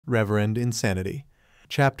Reverend Insanity.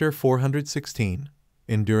 Chapter 416.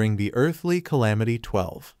 Enduring the Earthly Calamity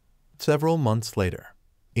 12. Several months later.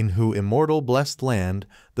 In Hu immortal blessed land,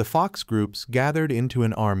 the fox groups gathered into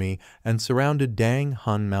an army and surrounded Dang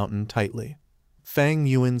Hun Mountain tightly. Fang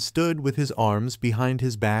Yuan stood with his arms behind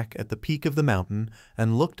his back at the peak of the mountain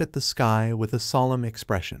and looked at the sky with a solemn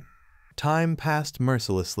expression. Time passed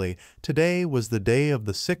mercilessly. Today was the day of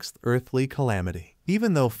the sixth earthly calamity.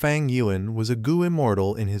 Even though Fang Yuan was a Gu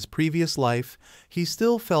immortal in his previous life, he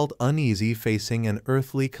still felt uneasy facing an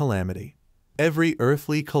earthly calamity. Every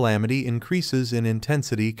earthly calamity increases in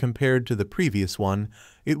intensity compared to the previous one.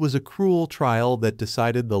 It was a cruel trial that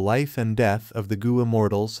decided the life and death of the Gu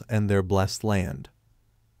immortals and their blessed land.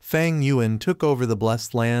 Fang Yuan took over the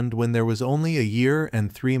blessed land when there was only a year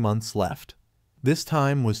and 3 months left. This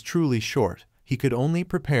time was truly short. He could only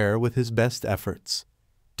prepare with his best efforts.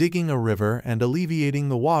 Digging a river and alleviating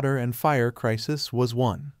the water and fire crisis was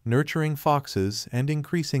 1. Nurturing foxes and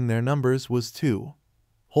increasing their numbers was 2.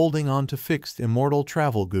 Holding on to fixed immortal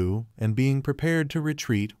travel Gu and being prepared to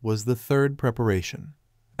retreat was the 3rd preparation.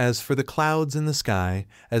 As for the clouds in the sky,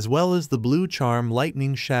 as well as the blue charm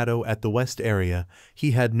lightning shadow at the west area,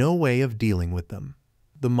 he had no way of dealing with them.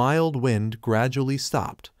 The mild wind gradually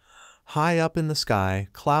stopped. High up in the sky,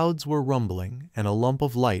 clouds were rumbling and a lump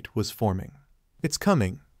of light was forming. "It's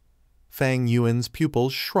coming." Fang Yuan's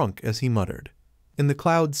pupils shrunk as he muttered. In the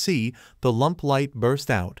cloud sea, the lump light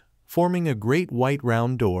burst out, forming a great white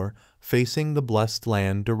round door facing the blessed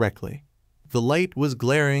land directly. The light was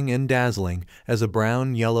glaring and dazzling as a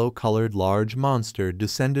brown-yellow-colored large monster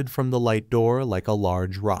descended from the light door like a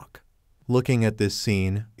large rock. Looking at this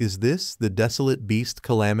scene, is this the desolate beast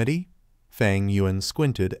Calamity? Fang Yuan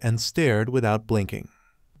squinted and stared without blinking.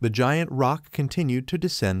 The giant rock continued to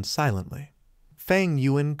descend silently. Fang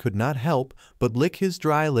Yuan could not help but lick his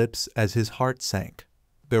dry lips as his heart sank.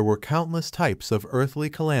 There were countless types of earthly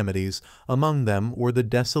calamities, among them were the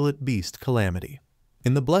desolate beast Calamity.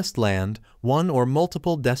 In the blessed land, one or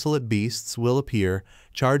multiple desolate beasts will appear,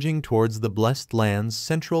 charging towards the blessed land's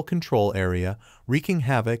central control area, wreaking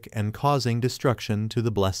havoc and causing destruction to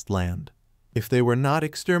the blessed land. If they were not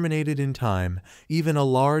exterminated in time, even a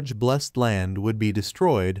large blessed land would be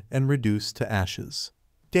destroyed and reduced to ashes.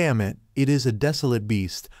 Damn it, it is a desolate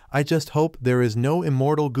beast. I just hope there is no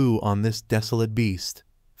immortal Gu on this desolate beast.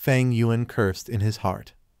 Fang Yuan cursed in his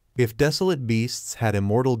heart. If desolate beasts had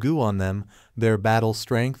immortal Gu on them, their battle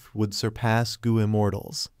strength would surpass Gu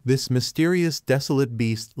immortals. This mysterious desolate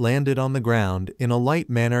beast landed on the ground in a light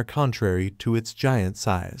manner contrary to its giant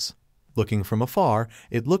size. Looking from afar,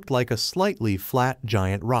 it looked like a slightly flat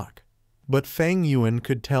giant rock. But Fang Yuan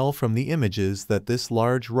could tell from the images that this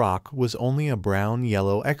large rock was only a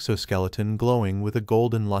brown-yellow exoskeleton glowing with a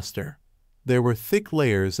golden luster. There were thick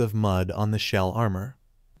layers of mud on the shell armor.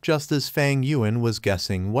 Just as Fang Yuan was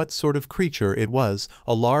guessing what sort of creature it was,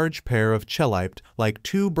 a large pair of cheliped, like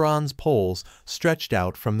 2 bronze poles, stretched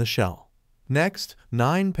out from the shell. Next,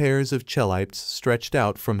 9 pairs of chelipes stretched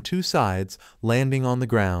out from 2 sides, landing on the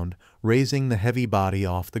ground, raising the heavy body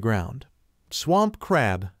off the ground. Swamp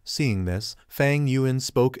crab. Seeing this, Fang Yuan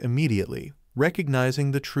spoke immediately,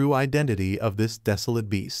 recognizing the true identity of this desolate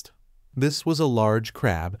beast. This was a large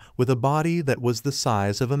crab with a body that was the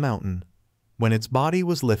size of a mountain. When its body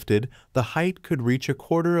was lifted, the height could reach a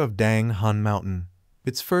quarter of Dang Hun Mountain.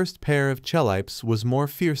 Its first pair of chelipes was more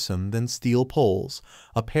fearsome than steel poles,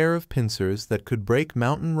 a pair of pincers that could break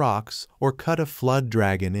mountain rocks or cut a flood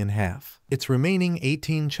dragon in half. Its remaining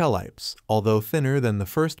 18 chelipes, although thinner than the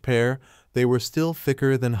first pair, they were still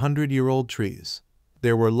thicker than 100-year-old trees.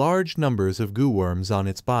 There were large numbers of Gu worms on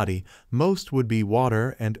its body. Most would be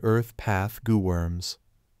water and earth path Gu worms.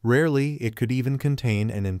 Rarely it could even contain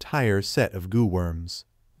an entire set of Gu worms.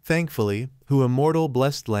 Thankfully, Hu immortal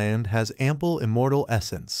blessed land has ample immortal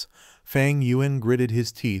essence. Fang Yuan gritted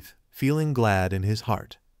his teeth, feeling glad in his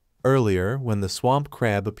heart. Earlier, when the swamp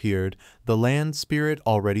crab appeared, the land spirit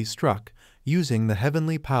already struck, using the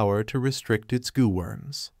heavenly power to restrict its Gu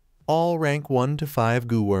worms. All rank 1 to 5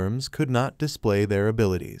 Gu worms could not display their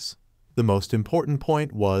abilities. The most important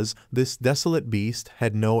point was this desolate beast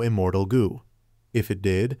had no immortal Gu. If it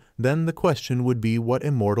did, then the question would be what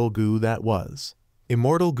immortal Gu that was.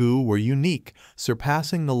 Immortal Gu were unique,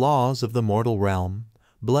 surpassing the laws of the mortal realm.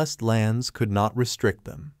 Blessed lands could not restrict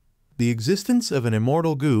them. The existence of an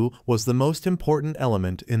immortal Gu was the most important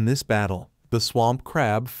element in this battle. The swamp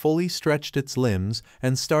crab fully stretched its limbs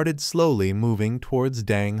and started slowly moving towards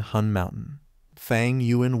Dang Hun Mountain. Fang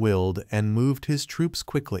Yuan willed and moved his troops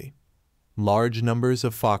quickly. Large numbers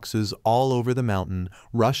of foxes all over the mountain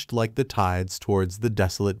rushed like the tides towards the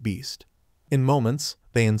desolate beast. In moments,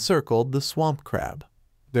 they encircled the swamp crab.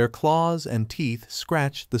 Their claws and teeth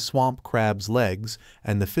scratched the swamp crab's legs,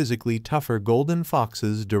 and the physically tougher golden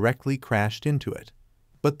foxes directly crashed into it.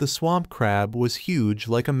 But the swamp crab was huge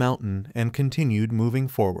like a mountain and continued moving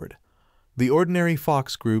forward. The ordinary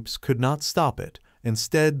fox groups could not stop it.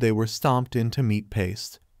 Instead, they were stomped into meat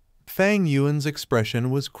paste. Fang Yuan's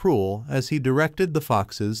expression was cruel as he directed the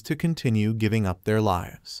foxes to continue giving up their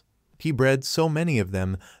lives. He bred so many of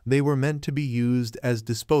them, they were meant to be used as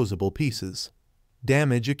disposable pieces.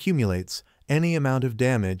 Damage accumulates. Any amount of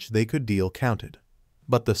damage they could deal counted.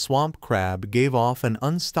 But the swamp crab gave off an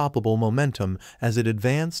unstoppable momentum as it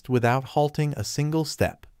advanced without halting a single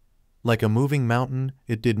step. Like a moving mountain,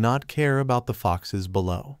 it did not care about the foxes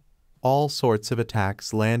below. All sorts of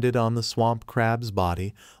attacks landed on the swamp crab's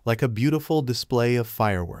body like a beautiful display of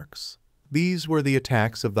fireworks. These were the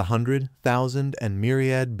attacks of the 100,000 and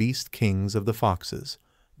myriad beast kings of the foxes.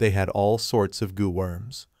 They had all sorts of goo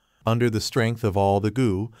worms. Under the strength of all the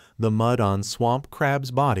goo, the mud on swamp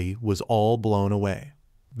crab's body was all blown away.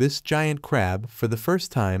 This giant crab, for the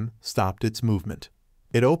first time, stopped its movement.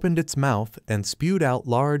 It opened its mouth and spewed out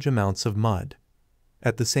large amounts of mud.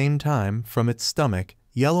 At the same time, from its stomach,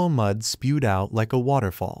 yellow mud spewed out like a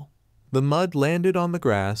waterfall. The mud landed on the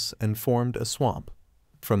grass and formed a swamp.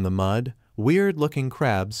 From the mud, weird-looking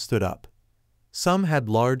crabs stood up. Some had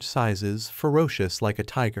large sizes, ferocious like a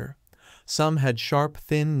tiger. Some had sharp,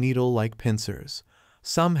 thin needle-like pincers.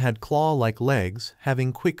 Some had claw-like legs,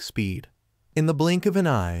 having quick speed. In the blink of an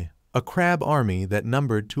eye, a crab army that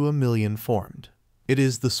numbered to 1,000,000 formed. It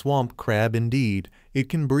is the swamp crab indeed. It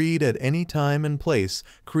can breed at any time and place,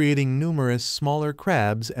 creating numerous smaller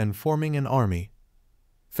crabs and forming an army.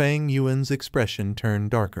 Fang Yuan's expression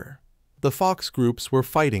turned darker. The fox groups were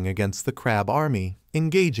fighting against the crab army,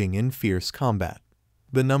 engaging in fierce combat.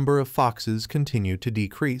 The number of foxes continued to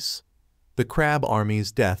decrease. The crab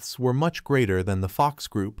army's deaths were much greater than the fox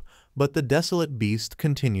group, but the desolate beast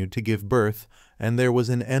continued to give birth, and there was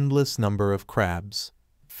an endless number of crabs.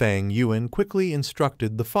 Fang Yuan quickly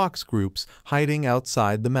instructed the fox groups hiding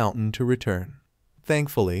outside the mountain to return.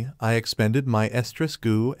 Thankfully, I expended my estrus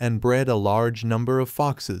goo and bred a large number of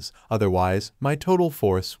foxes, otherwise my total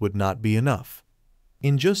force would not be enough.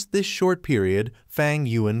 In just this short period, Fang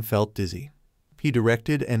Yuan felt dizzy. He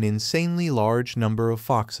directed an insanely large number of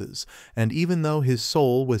foxes, and even though his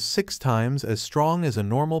soul was 6 times as strong as a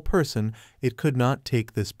normal person, it could not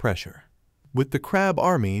take this pressure. With the crab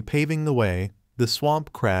army paving the way, the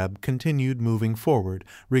swamp crab continued moving forward,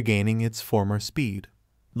 regaining its former speed.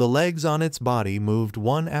 The legs on its body moved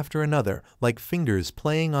one after another, like fingers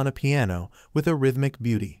playing on a piano, with a rhythmic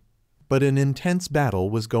beauty. But an intense battle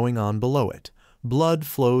was going on below it. Blood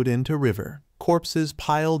flowed into river, corpses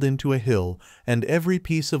piled into a hill, and every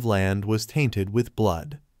piece of land was tainted with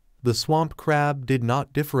blood. The swamp crab did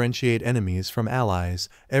not differentiate enemies from allies.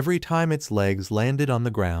 Every time its legs landed on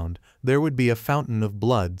the ground, there would be a fountain of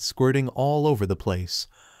blood squirting all over the place.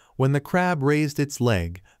 When the crab raised its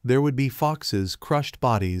leg, there would be foxes' crushed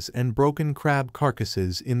bodies and broken crab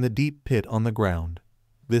carcasses in the deep pit on the ground.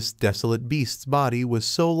 This desolate beast's body was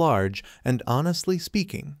so large, and honestly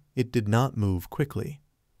speaking, it did not move quickly.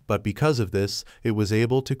 But because of this, it was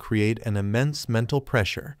able to create an immense mental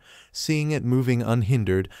pressure. Seeing it moving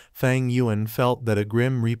unhindered, Fang Yuan felt that a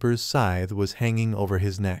grim reaper's scythe was hanging over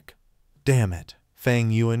his neck. Damn it!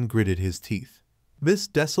 Fang Yuan gritted his teeth. This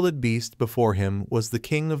desolate beast before him was the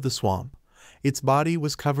king of the swamp. Its body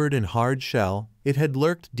was covered in hard shell. It had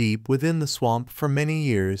lurked deep within the swamp for many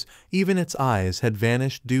years. Even its eyes had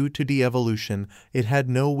vanished due to de-evolution. It had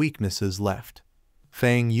no weaknesses left.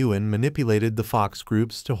 Fang Yuan manipulated the fox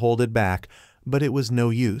groups to hold it back, but it was no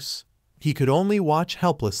use. He could only watch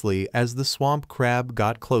helplessly as the swamp crab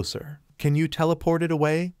got closer. "Can you teleport it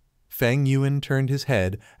away?" Fang Yuan turned his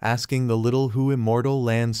head, asking the little Hu immortal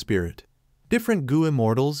land spirit. Different Gu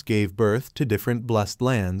immortals gave birth to different blessed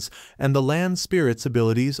lands, and the land spirit's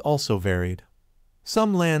abilities also varied.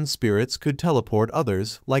 Some land spirits could teleport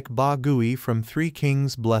others, like Ba Gui from 3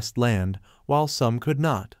 Kings' blessed land, while some could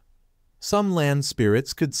not. Some land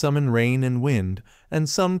spirits could summon rain and wind, and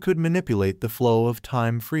some could manipulate the flow of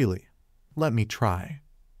time freely. Let me try.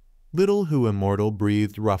 Little Hu Immortal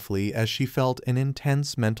breathed roughly as she felt an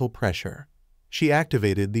intense mental pressure. She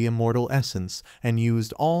activated the immortal essence and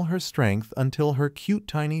used all her strength until her cute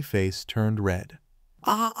tiny face turned red.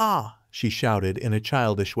 "Ah, ah!" she shouted in a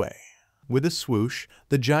childish way. With a swoosh,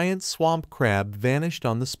 the giant swamp crab vanished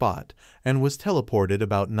on the spot and was teleported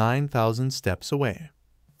about 9,000 steps away.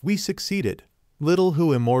 "We succeeded." Little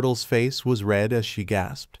Hu Immortal's face was red as she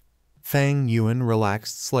gasped. Fang Yuan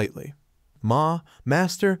relaxed slightly.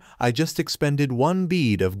 Master, I just expended 1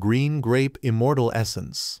 bead of green grape immortal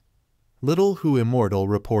essence." Little Who Immortal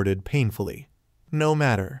reported painfully. No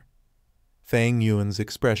matter. Fang Yuan's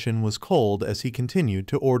expression was cold as he continued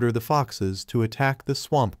to order the foxes to attack the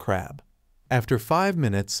swamp crab. After 5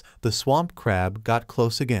 minutes, the swamp crab got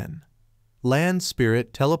close again. Land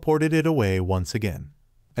Spirit teleported it away once again,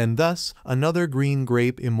 and thus another green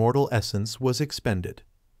grape immortal essence was expended.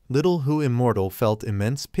 Little Who Immortal felt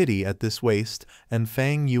immense pity at this waste, and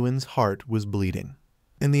Fang Yuan's heart was bleeding.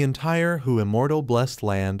 In the entire Who Immortal blessed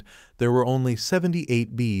land, there were only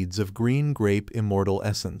 78 beads of green grape immortal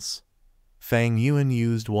essence. Fang Yuan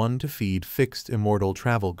used one to feed fixed immortal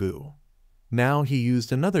travel goo. Now he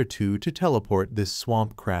used another 2 to teleport this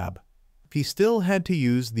swamp crab. He still had to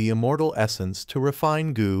use the immortal essence to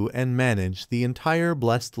refine goo and manage the entire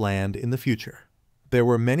blessed land in the future. There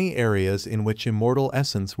were many areas in which immortal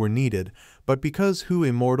essence were needed, but because Who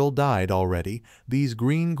Immortal died already, these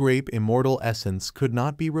green grape immortal essence could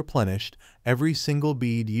not be replenished. Every single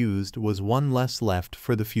bead used was one less left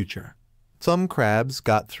for the future. Some crabs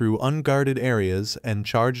got through unguarded areas and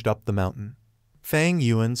charged up the mountain. Fang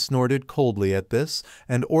Yuan snorted coldly at this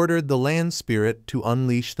and ordered the land spirit to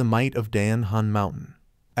unleash the might of Dan Han Mountain.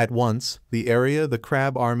 At once, the area the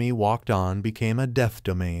crab army walked on became a death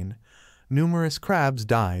domain. Numerous crabs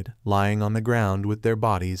died, lying on the ground with their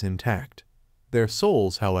bodies intact. Their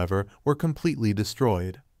souls, however, were completely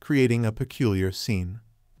destroyed, creating a peculiar scene.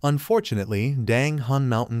 Unfortunately, Dang Han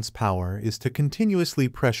Mountain's power is to continuously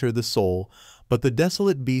pressure the soul, but the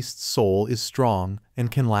desolate beast's soul is strong and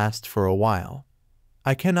can last for a while.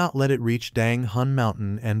 I cannot let it reach Dang Han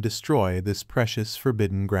Mountain and destroy this precious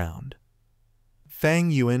forbidden ground. Fang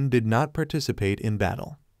Yuan did not participate in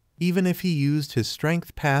battle. Even if he used his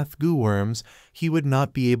strength path goo worms, he would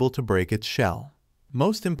not be able to break its shell.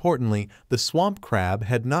 Most importantly, the swamp crab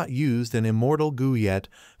had not used an immortal goo yet.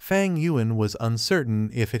 Fang Yuan was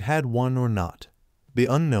uncertain if it had one or not. The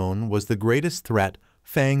unknown was the greatest threat.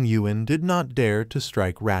 Fang Yuan did not dare to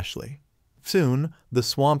strike rashly. Soon, the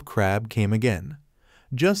swamp crab came again.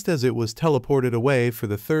 Just as it was teleported away for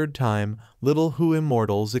the 3rd time, Little Who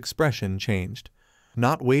Immortal's expression changed.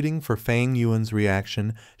 Not waiting for Fang Yuan's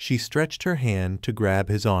reaction, she stretched her hand to grab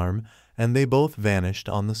his arm, and they both vanished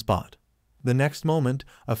on the spot. The next moment,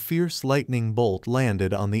 a fierce lightning bolt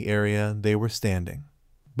landed on the area they were standing.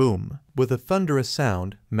 Boom! With a thunderous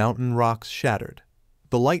sound, mountain rocks shattered.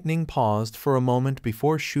 The lightning paused for a moment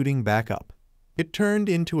before shooting back up. It turned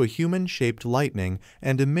into a human-shaped lightning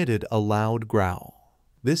and emitted a loud growl.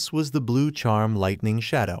 This was the Blue Charm Lightning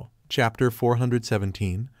Shadow, Chapter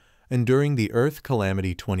 417, Enduring the Earth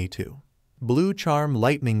Calamity 22. Blue Charm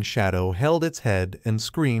Lightning Shadow held its head and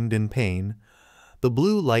screamed in pain. The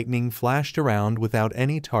blue lightning flashed around without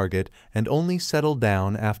any target and only settled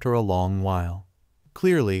down after a long while.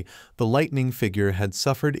 Clearly, the lightning figure had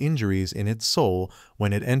suffered injuries in its soul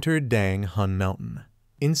when it entered Dang Han Mountain.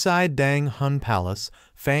 Inside Dang Han Palace,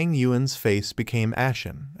 Fang Yuan's face became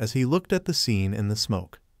ashen as he looked at the scene in the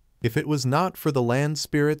smoke. If it was not for the land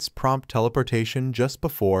spirit's prompt teleportation just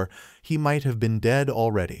before, he might have been dead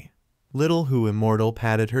already. Little Who Immortal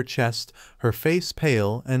patted her chest, her face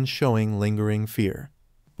pale and showing lingering fear.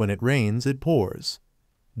 When it rains, it pours.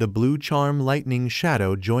 The Blue Charm Lightning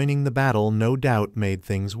Shadow joining the battle no doubt made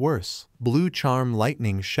things worse. Blue Charm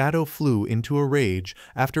Lightning Shadow flew into a rage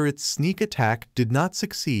after its sneak attack did not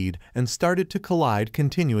succeed and started to collide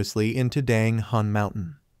continuously into Dang Han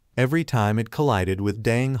Mountain. Every time it collided with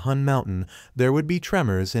Dang Han Mountain, there would be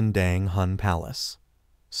tremors in Dang Han Palace.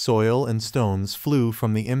 Soil and stones flew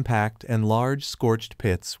from the impact and large scorched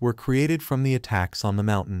pits were created from the attacks on the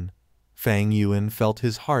mountain. Fang Yuan felt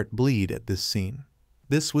his heart bleed at this scene.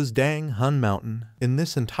 This was Dang Han Mountain. In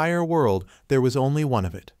this entire world, there was only one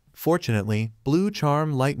of it. Fortunately, Blue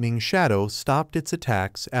Charm Lightning Shadow stopped its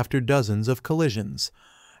attacks after dozens of collisions.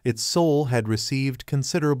 Its soul had received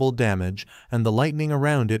considerable damage, and the lightning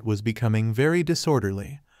around it was becoming very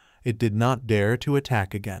disorderly. It did not dare to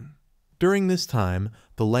attack again. During this time,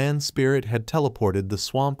 the land spirit had teleported the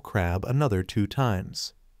swamp crab another 2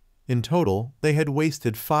 times. In total, they had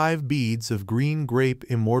wasted 5 beads of green grape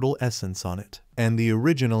immortal essence on it, and the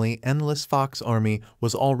originally endless fox army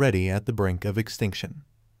was already at the brink of extinction.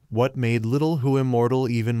 What made Little Who Immortal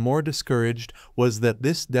even more discouraged was that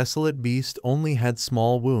this desolate beast only had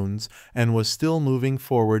small wounds and was still moving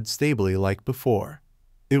forward stably like before.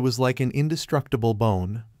 It was like an indestructible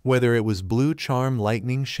bone. Whether it was Blue Charm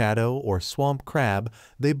Lightning Shadow or Swamp Crab,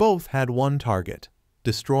 they both had one target: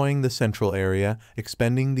 destroying the central area,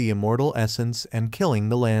 expending the immortal essence, and killing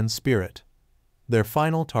the land spirit. Their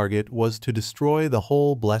final target was to destroy the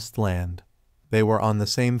whole blessed land. They were on the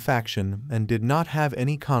same faction and did not have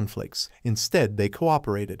any conflicts. Instead, they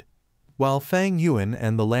cooperated. While Fang Yuan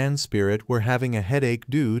and the land spirit were having a headache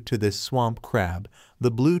due to this swamp crab,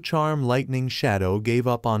 the blue charm lightning shadow gave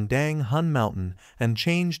up on Dang Hun Mountain and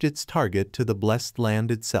changed its target to the blessed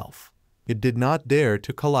land itself. It did not dare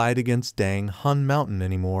to collide against Dang Hun Mountain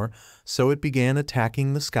anymore, so it began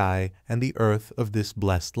attacking the sky and the earth of this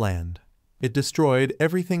blessed land. It destroyed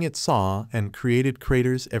everything it saw and created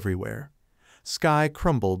craters everywhere. Sky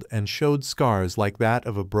crumbled and showed scars like that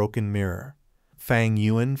of a broken mirror. Fang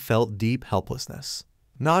Yuan felt deep helplessness.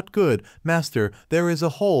 "Not good, Master, there is a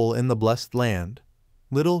hole in the blessed land."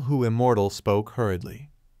 Little Hu Immortal spoke hurriedly.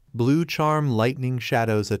 Blue charm lightning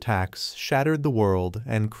shadow's attacks shattered the world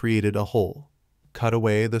and created a hole. Cut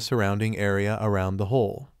away the surrounding area around the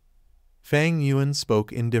hole. Fang Yuan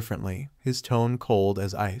spoke indifferently, his tone cold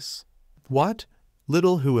as ice. "What?"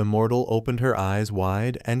 Little Hu Immortal opened her eyes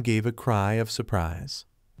wide and gave a cry of surprise.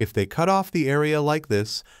 If they cut off the area like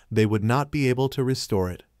this, they would not be able to restore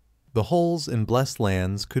it. The holes in blessed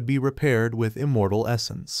lands could be repaired with immortal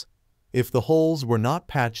essence. If the holes were not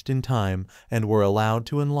patched in time and were allowed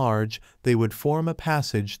to enlarge, they would form a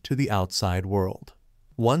passage to the outside world.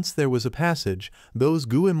 Once there was a passage, those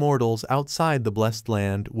Gu immortals outside the blessed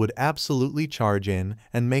land would absolutely charge in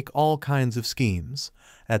and make all kinds of schemes.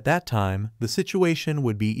 At that time, the situation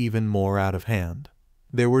would be even more out of hand.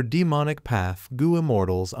 There were demonic path Gu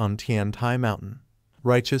immortals on Tiantai Mountain.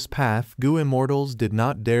 Righteous path Gu immortals did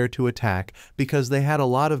not dare to attack because they had a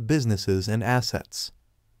lot of businesses and assets.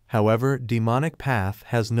 However, demonic path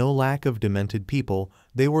has no lack of demented people.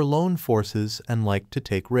 They were lone forces and liked to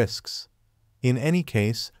take risks. In any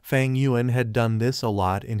case, Fang Yuan had done this a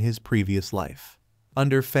lot in his previous life.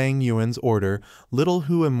 Under Fang Yuan's order, Little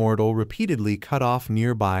Hu Immortal repeatedly cut off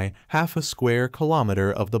nearby half a square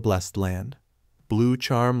kilometer of the blessed land. Blue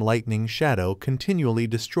charm lightning shadow continually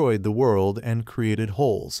destroyed the world and created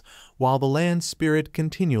holes, while the land spirit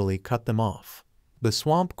continually cut them off. The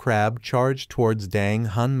swamp crab charged towards Dang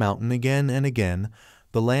Hun Mountain again and again.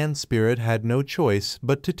 The land spirit had no choice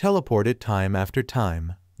but to teleport it time after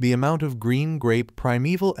time. The amount of green grape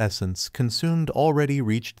primeval essence consumed already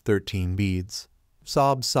reached 13 beads.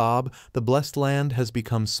 Sob, sob, the blessed land has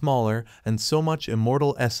become smaller and so much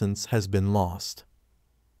immortal essence has been lost.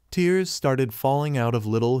 Tears started falling out of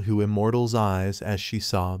Little Hu Immortal's eyes as she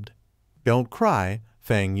sobbed. "Don't cry,"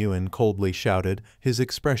 Fang Yuan coldly shouted, his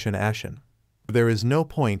expression ashen. "There is no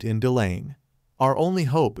point in delaying. Our only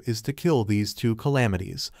hope is to kill these two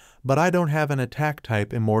calamities, but I don't have an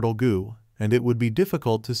attack-type immortal Gu, and it would be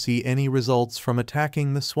difficult to see any results from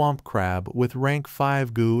attacking the swamp crab with rank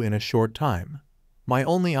 5 Gu in a short time. My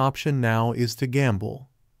only option now is to gamble."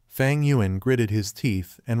 Fang Yuan gritted his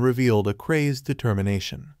teeth and revealed a crazed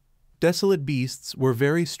determination. Desolate beasts were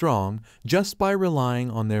very strong. Just by relying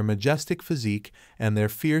on their majestic physique and their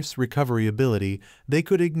fierce recovery ability, they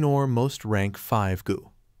could ignore most rank 5 Gu.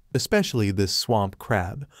 Especially this swamp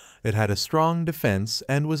crab. It had a strong defense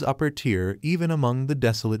and was upper tier even among the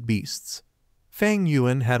desolate beasts. Fang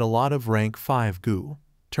Yuan had a lot of rank 5 Gu.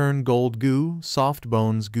 Turn gold Gu, soft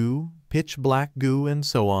bones Gu, pitch black Gu, and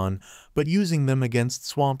so on, but using them against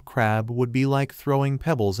swamp crab would be like throwing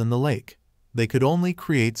pebbles in the lake. They could only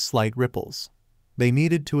create slight ripples. They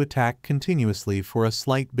needed to attack continuously for a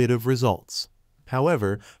slight bit of results.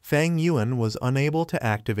 However, Fang Yuan was unable to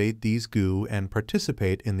activate these Gu and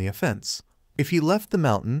participate in the offense. If he left the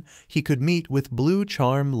mountain, he could meet with blue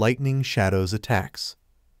charm lightning shadow's attacks.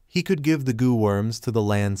 He could give the Gu worms to the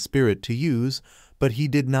land spirit to use, but he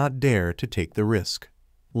did not dare to take the risk.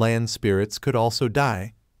 Land spirits could also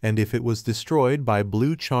die, and if it was destroyed by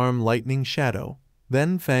blue charm lightning shadow,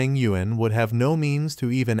 then Fang Yuan would have no means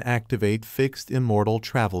to even activate fixed immortal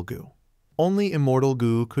travel Gu. Only immortal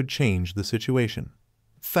Gu could change the situation.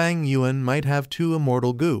 Fang Yuan might have 2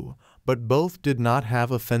 immortal Gu, but both did not have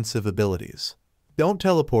offensive abilities. "Don't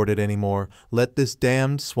teleport it anymore. Let this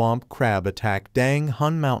damned swamp crab attack Dang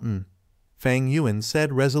Hun Mountain," Fang Yuan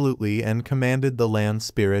said resolutely and commanded the land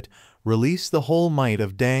spirit, "Release the whole might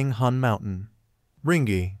of Dang Hun Mountain."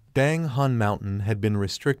 Ringi, Dang Hun Mountain had been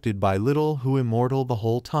restricted by Little Hu Immortal the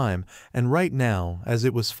whole time, and right now, as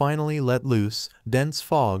it was finally let loose, dense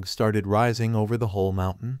fog started rising over the whole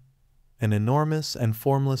mountain. An enormous and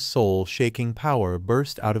formless soul-shaking power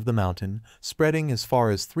burst out of the mountain, spreading as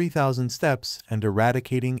far as 3,000 steps and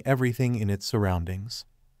eradicating everything in its surroundings.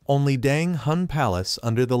 Only Dang Hun Palace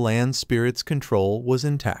under the land spirit's control was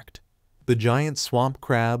intact. The giant swamp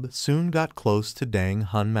crab soon got close to Dang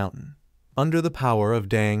Hun Mountain. Under the power of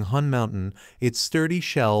Dang Hun Mountain, its sturdy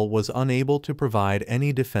shell was unable to provide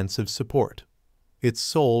any defensive support. Its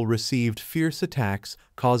soul received fierce attacks,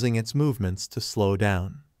 causing its movements to slow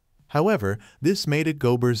down. However, this made it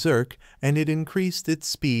go berserk, and it increased its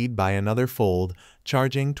speed by another fold,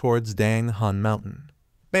 charging towards Dang Hun Mountain.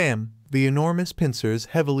 Bam! The enormous pincers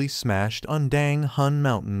heavily smashed on Dang Hun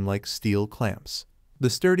Mountain like steel clamps. The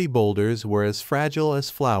sturdy boulders were as fragile as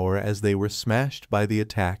flour as they were smashed by the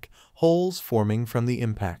attack, holes forming from the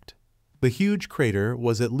impact. The huge crater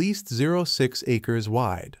was at least 0.6 acres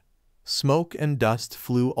wide. Smoke and dust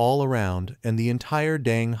flew all around, and the entire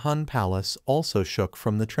Dang Hun Palace also shook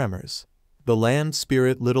from the tremors. The land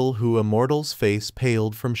spirit Little Hu Immortal's face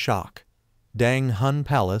paled from shock. Dang Hun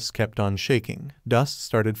Palace kept on shaking, dust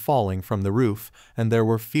started falling from the roof, and there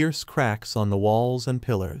were fierce cracks on the walls and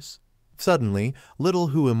pillars. Suddenly, Little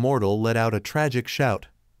Hu Immortal let out a tragic shout.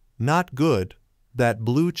 "Not good! That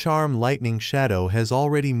blue charm lightning shadow has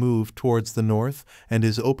already moved towards the north and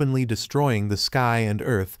is openly destroying the sky and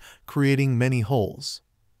earth, creating many holes."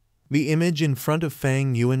 The image in front of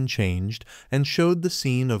Fang Yuan changed and showed the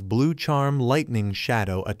scene of blue charm lightning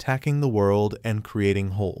shadow attacking the world and creating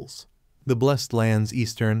holes. The blessed land's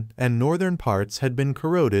eastern and northern parts had been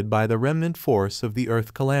corroded by the remnant force of the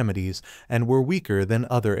earth calamities and were weaker than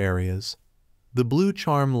other areas. The blue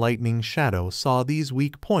charm lightning shadow saw these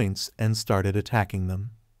weak points and started attacking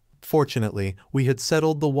them. Fortunately, we had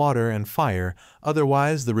settled the water and fire,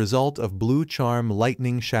 otherwise the result of blue charm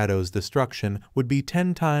lightning shadow's destruction would be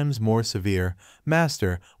 10 times more severe.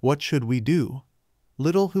 "Master, what should we do?"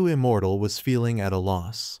 Little Hu Immortal was feeling at a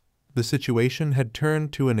loss. The situation had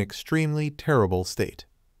turned to an extremely terrible state.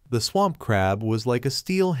 The swamp crab was like a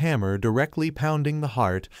steel hammer directly pounding the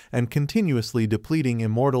heart and continuously depleting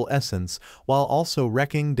immortal essence while also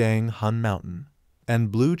wrecking Dang Hun Mountain.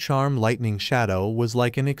 And blue charm lightning shadow was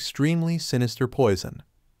like an extremely sinister poison.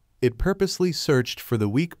 It purposely searched for the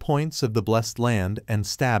weak points of the blessed land and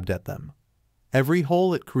stabbed at them. Every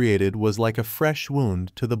hole it created was like a fresh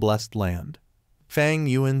wound to the blessed land. Fang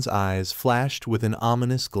Yuan's eyes flashed with an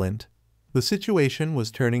ominous glint. The situation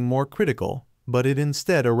was turning more critical, but it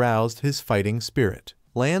instead aroused his fighting spirit.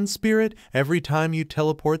 "Land spirit, every time you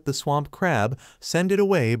teleport the swamp crab, send it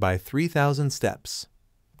away by 3,000 steps."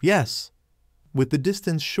 "Yes." With the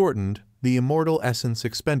distance shortened, the immortal essence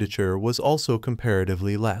expenditure was also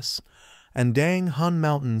comparatively less, and Dang Hun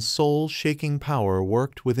Mountain's soul-shaking power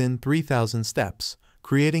worked within 3,000 steps,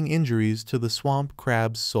 creating injuries to the swamp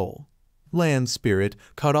crab's soul. "Land spirit,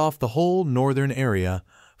 cut off the whole northern area."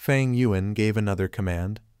 Fang Yuan gave another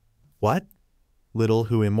command. "What?" Little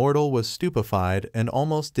Hu Immortal was stupefied and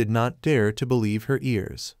almost did not dare to believe her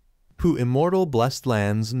ears. Hu Immortal Blessed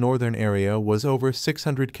Land's northern area was over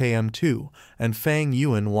 600 km too, and Fang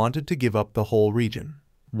Yuan wanted to give up the whole region.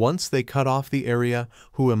 Once they cut off the area,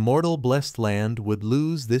 Hu Immortal Blessed Land would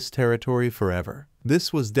lose this territory forever.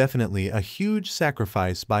 This was definitely a huge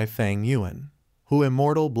sacrifice by Fang Yuan. Hu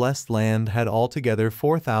Immortal Blessed Land had altogether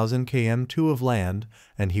 4,000 km two of land,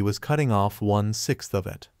 and he was cutting off 1/6 of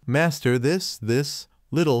it. "Master, this,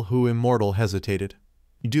 Little Hu Immortal hesitated.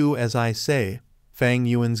 "Do as I say." Fang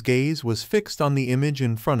Yuan's gaze was fixed on the image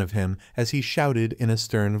in front of him as he shouted in a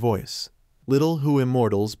stern voice. Little Hu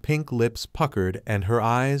Immortal's pink lips puckered and her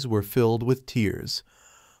eyes were filled with tears.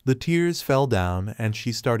 The tears fell down and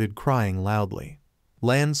she started crying loudly.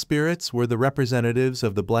 Land spirits were the representatives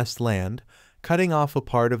of the blessed land. Cutting off a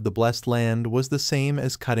part of the blessed land was the same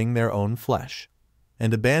as cutting their own flesh.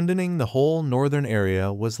 And abandoning the whole northern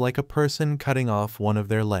area was like a person cutting off one of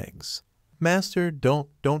their legs. "Master,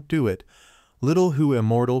 don't do it." Little Hu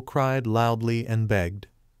Immortal cried loudly and begged.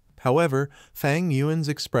 However, Fang Yuan's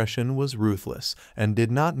expression was ruthless and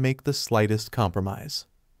did not make the slightest compromise.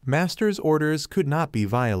 Master's orders could not be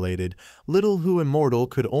violated. Little Hu Immortal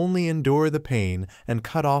could only endure the pain and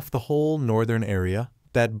cut off the whole northern area.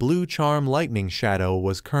 That blue charm lightning shadow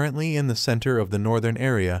was currently in the center of the northern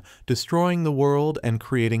area, destroying the world and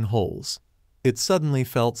creating holes. It suddenly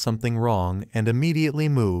felt something wrong and immediately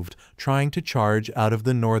moved, trying to charge out of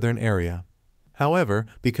the northern area. However,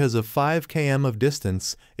 because of 5 km of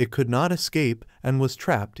distance, it could not escape and was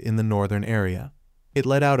trapped in the northern area. It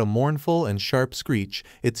let out a mournful and sharp screech,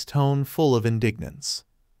 its tone full of indignance.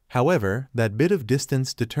 However, that bit of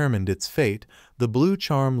distance determined its fate. The blue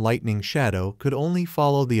charm lightning shadow could only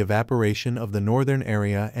follow the evaporation of the northern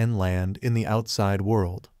area and land in the outside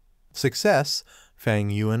world. "Success!" Fang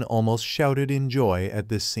Yuan almost shouted in joy at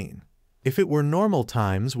this scene. If it were normal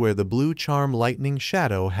times where the blue charm lightning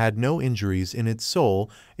shadow had no injuries in its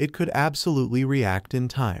soul, it could absolutely react in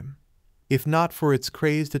time. If not for its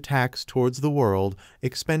crazed attacks towards the world,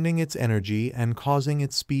 expending its energy and causing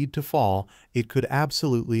its speed to fall, it could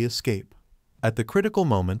absolutely escape. At the critical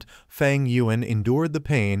moment, Fang Yuan endured the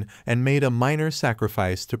pain and made a minor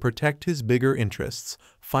sacrifice to protect his bigger interests,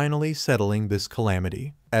 finally settling this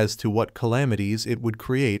calamity. As to what calamities it would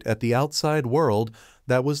create at the outside world,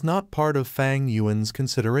 that was not part of Fang Yuan's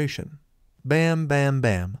consideration. Bam, bam,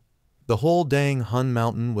 bam. The whole dang Hun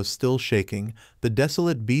Mountain was still shaking. The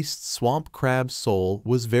desolate beast's swamp crab's soul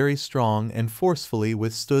was very strong and forcefully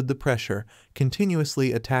withstood the pressure,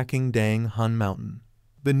 continuously attacking dang Hun Mountain.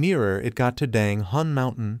 The nearer it got to dang Hun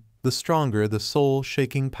Mountain, the stronger the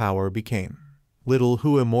soul-shaking power became. Little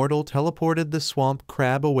Hu Immortal teleported the swamp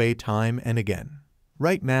crab away time and again.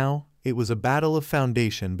 Right now, it was a battle of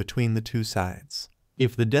foundation between the two sides.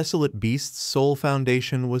 If the desolate beast's soul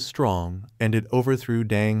foundation was strong, and it overthrew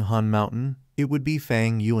Dang Hun Mountain, it would be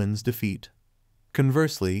Fang Yuan's defeat.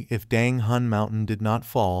 Conversely, if Dang Hun Mountain did not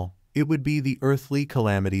fall, it would be the earthly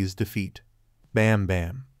calamity's defeat. Bam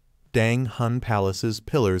bam. Dang Hun Palace's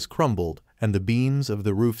pillars crumbled, and the beams of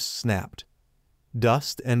the roofs snapped.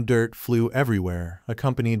 Dust and dirt flew everywhere,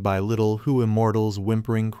 accompanied by Little Hu Immortal's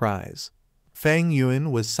whimpering cries. Fang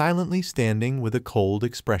Yuan was silently standing with a cold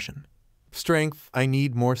expression. "Strength, I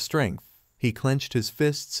need more strength." He clenched his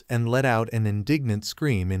fists and let out an indignant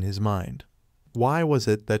scream in his mind. Why was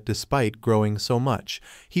it that despite growing so much,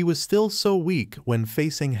 he was still so weak when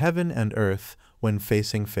facing heaven and earth, when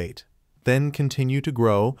facing fate? Then continue to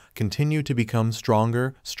grow, continue to become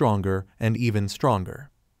stronger, stronger, and even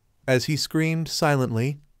stronger. As he screamed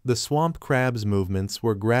silently, the swamp crab's movements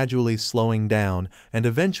were gradually slowing down, and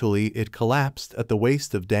eventually it collapsed at the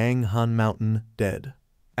waist of Dang Hun Mountain, dead.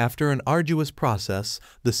 After an arduous process,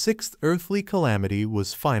 the sixth earthly calamity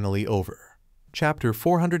was finally over. Chapter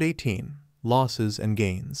 418, Losses and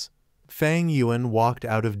Gains. Fang Yuan walked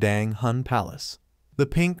out of Dang Hun Palace. The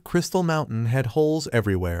pink crystal mountain had holes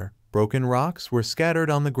everywhere. Broken rocks were scattered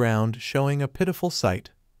on the ground, showing a pitiful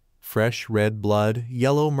sight. Fresh red blood,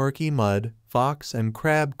 yellow murky mud, fox and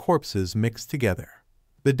crab corpses mixed together.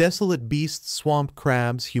 The desolate beast's swamp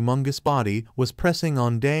crab's humongous body was pressing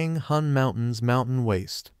on Dang Hun Mountain's mountain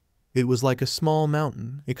waste. It was like a small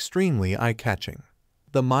mountain, extremely eye-catching.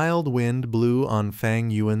 The mild wind blew on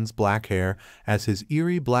Fang Yuan's black hair as his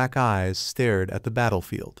eerie black eyes stared at the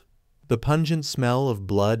battlefield. The pungent smell of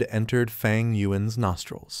blood entered Fang Yuan's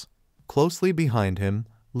nostrils. Closely behind him,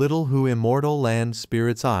 Little Hu Immortal Land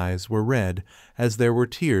Spirit's eyes were red as there were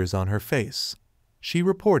tears on her face. She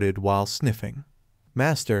reported while sniffing.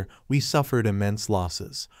 "Master, we suffered immense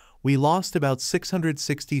losses. We lost about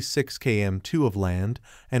 666 km2 of land,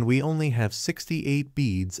 and we only have 68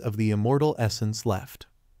 beads of the immortal essence left.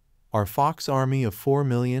 Our fox army of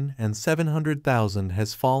 4,700,000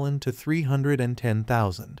 has fallen to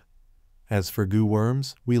 310,000. As for goo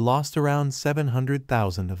worms, we lost around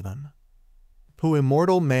 700,000 of them." Hu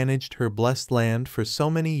Immortal managed her blessed land for so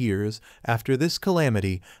many years. After this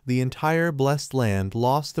calamity, the entire blessed land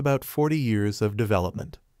lost about 40 years of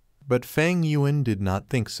development. But Fang Yuan did not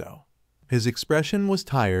think so. His expression was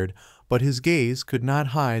tired, but his gaze could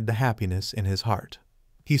not hide the happiness in his heart.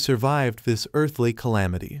 He survived this earthly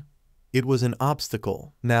calamity. It was an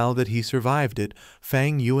obstacle. Now that he survived it,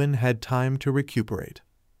 Fang Yuan had time to recuperate.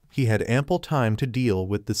 He had ample time to deal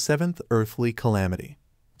with the seventh earthly calamity.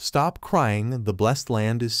 "Stop crying, the blessed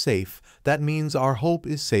land is safe. That means our hope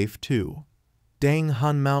is safe too. Dang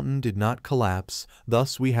Hun Mountain did not collapse,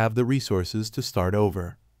 thus we have the resources to start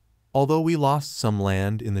over. Although we lost some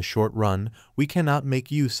land in the short run, we cannot make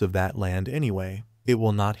use of that land anyway. It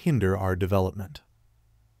will not hinder our development."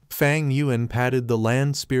 Fang Yuan patted the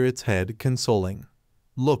land spirit's head, consoling.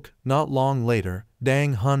 "Look, not long later,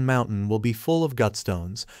 Dang Hun Mountain will be full of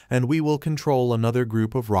gutstones, and we will control another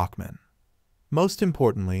group of rockmen. Most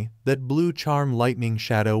importantly, that blue charm lightning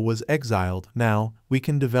shadow was exiled. Now, we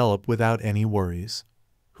can develop without any worries.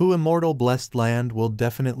 Hu Immortal Blessed Land will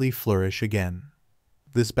definitely flourish again."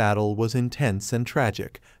 This battle was intense and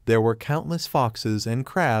tragic. There were countless foxes and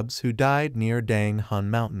crabs who died near Dang Hun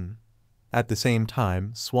Mountain. At the same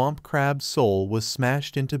time, Swamp Crab's soul was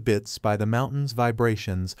smashed into bits by the mountain's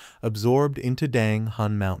vibrations, absorbed into Dang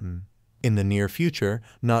Hun Mountain. In the near future,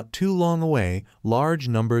 not too long away, large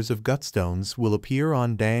numbers of gutstones will appear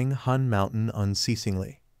on Dang Hun Mountain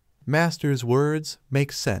unceasingly. Master's words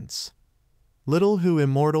make sense. Little Hu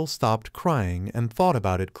Immortal stopped crying and thought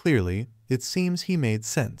about it clearly. It seems he made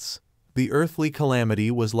sense. The earthly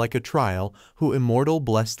calamity was like a trial. Hu Immortal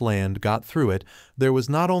Blessed Land got through it. There was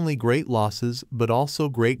not only great losses, but also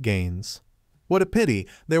great gains. What a pity,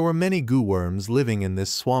 there were many goo worms living in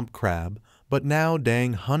this swamp crab, but now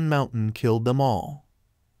Dang Hun Mountain killed them all.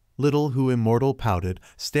 Little Hu Immortal pouted,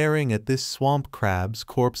 staring at this swamp crab's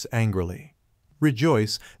corpse angrily.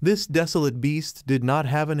 "Rejoice, this desolate beast did not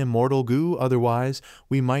have an immortal goo, otherwise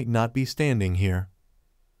we might not be standing here."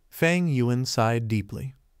 Fang Yuan sighed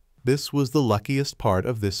deeply. This was the luckiest part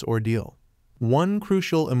of this ordeal. One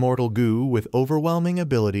crucial immortal goo with overwhelming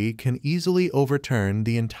ability can easily overturn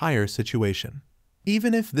the entire situation.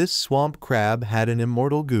 Even if this swamp crab had an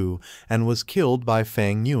immortal goo and was killed by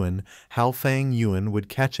Fang Yuan, how Fang Yuan would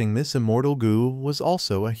catching this immortal goo was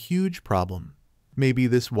also a huge problem. Maybe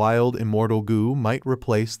this wild immortal goo might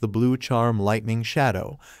replace the blue charm lightning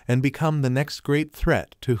shadow and become the next great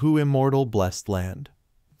threat to Hu immortal blessed land.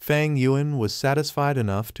 Fang Yuan was satisfied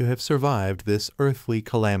enough to have survived this earthly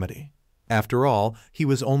calamity. After all, he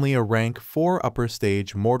was only a rank 4 upper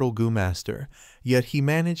stage mortal goo master, yet he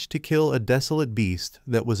managed to kill a desolate beast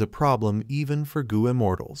that was a problem even for goo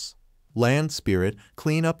immortals. Land spirit,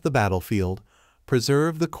 clean up the battlefield.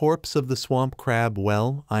 Preserve the corpse of the swamp crab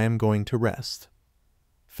well, I am going to rest.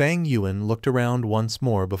 Fang Yuan looked around once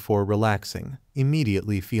more before relaxing,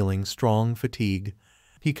 immediately feeling strong fatigue.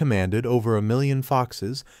 He commanded over 1,000,000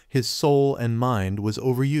 foxes, his soul and mind was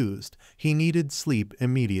overused, he needed sleep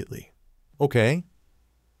immediately. Okay.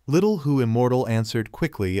 Little Hu Immortal answered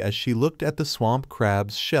quickly as she looked at the swamp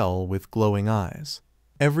crab's shell with glowing eyes.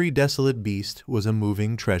 Every desolate beast was a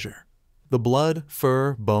moving treasure. The blood,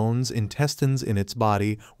 fur, bones, intestines in its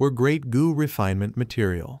body were great goo refinement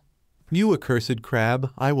material. You accursed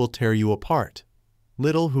crab, I will tear you apart.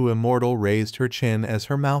 Little Hu Immortal raised her chin as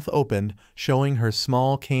her mouth opened, showing her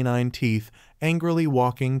small canine teeth, angrily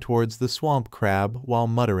walking towards the swamp crab while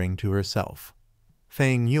muttering to herself.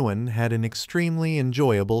 Fang Yuan had an extremely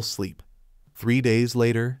enjoyable sleep. 3 days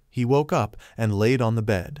later, he woke up and laid on the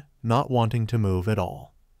bed, not wanting to move at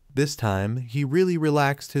all. This time, he really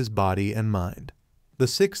relaxed his body and mind. The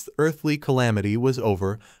 6th earthly calamity was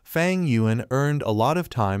over. Fang Yuan earned a lot of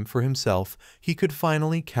time for himself. He could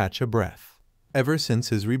finally catch a breath. Ever since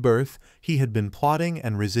his rebirth, he had been plotting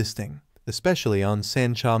and resisting, especially on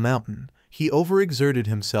Xianxia Mountain. He overexerted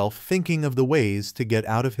himself thinking of the ways to get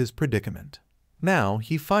out of his predicament. Now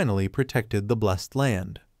he finally protected the blessed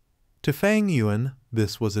land. To Fang Yuan,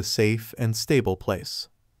 this was a safe and stable place.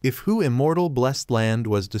 If Hu immortal blessed land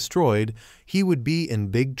was destroyed, he would be in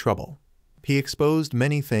big trouble. He exposed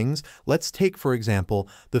many things. Let's take for example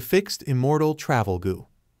the fixed immortal travel goo.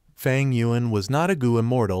 Fang Yuan was not a goo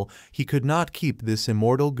immortal. He could not keep this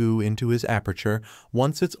immortal goo into his aperture.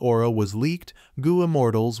 Once its aura was leaked, goo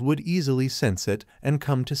immortals would easily sense it and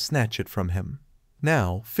come to snatch it from him.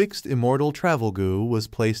 Now, fixed immortal travel goo was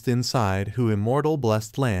placed inside Hu immortal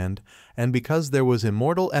blessed land, and because there was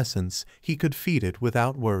immortal essence, he could feed it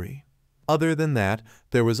without worry. Other than that,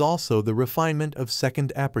 there was also the refinement of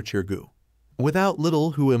second aperture goo. Without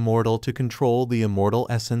little Hu immortal to control the immortal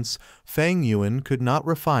essence, Fang Yuan could not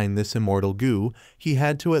refine this immortal goo. He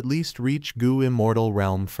had to at least reach goo immortal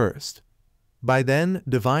realm first. By then,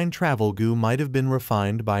 divine travel goo might have been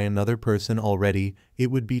refined by another person already.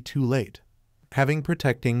 It would be too late. Having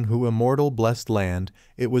protecting Hu immortal blessed land,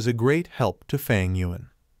 it was a great help to Fang Yuan.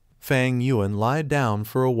 Fang Yuan lied down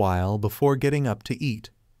for a while before getting up to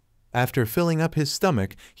eat. After filling up his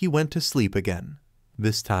stomach, he went to sleep again.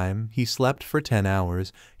 This time, he slept for 10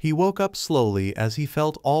 hours. He woke up slowly as he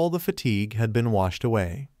felt all the fatigue had been washed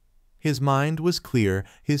away. His mind was clear,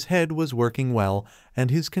 his head was working well, and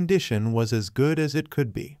his condition was as good as it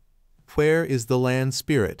could be. Where is the land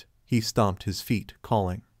spirit? He stomped his feet,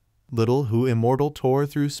 calling. Little Hu immortal tore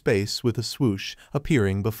through space with a swoosh,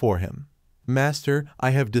 appearing before him. Master,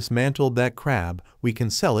 I have dismantled that crab. We can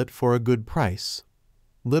sell it for a good price.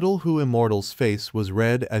 Little Hu immortal's face was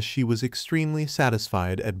red as she was extremely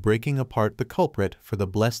satisfied at breaking apart the culprit for the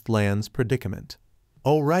blessed land's predicament.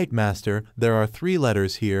 "Oh right, master, there are 3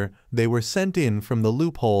 letters here. They were sent in from the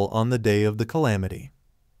loophole on the day of the calamity."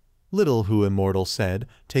 Little Hu immortal said,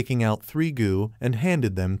 taking out 3 goo and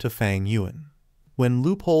handed them to Fang Yuan. When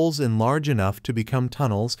loopholes enlarge enough to become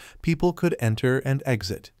tunnels, people could enter and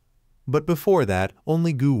exit. But before that,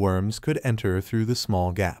 only goo worms could enter through the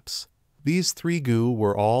small gaps. These 3 goo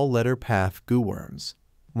were all letter path goo worms.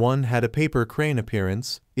 One had a paper crane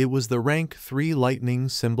appearance. It was the rank 3 lightning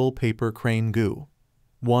symbol paper crane goo.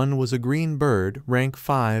 One was a green bird, rank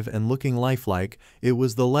 5 and looking lifelike. It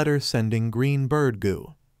was the letter sending green bird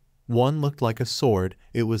goo. One looked like a sword.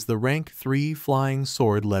 It was the rank 3 flying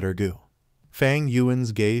sword letter goo. Fang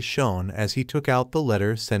Yuan's gaze shone as he took out the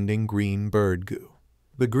letter sending green bird goo.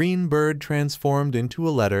 The green bird transformed into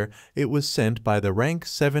a letter. It was sent by the rank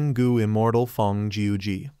 7 goo immortal Fang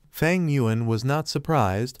Zheng. Fang Yuan was not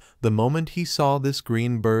surprised. The moment he saw this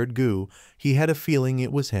green bird goo, he had a feeling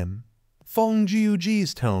it was him. Fang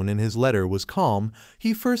Zheng's tone in his letter was calm.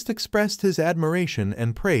 He first expressed his admiration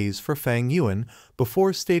and praise for Fang Yuan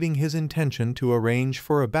before stating his intention to arrange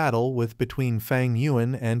for a battle between Fang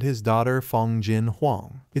Yuan and his daughter Fang Jin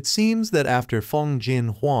Huang. It seems that after Fang Jin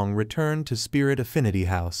Huang returned to Spirit Affinity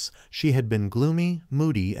House, she had been gloomy,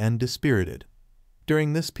 moody, and dispirited.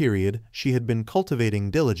 During this period, she had been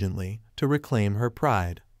cultivating diligently to reclaim her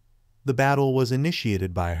pride. The battle was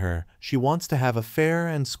initiated by her. She wants to have a fair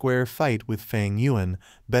and square fight with Fang Yuan,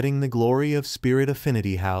 betting the glory of Spirit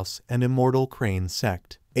Affinity House and Immortal Crane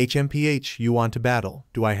Sect. HMPH, you want to battle.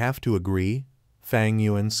 Do I have to agree? Fang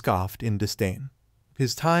Yuan scoffed in disdain.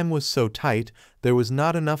 His time was so tight, there was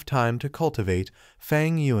not enough time to cultivate.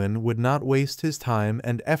 Fang Yuan would not waste his time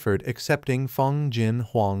and effort accepting Fang Jin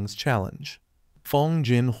Huang's challenge. Fang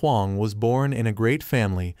Jin Huang was born in a great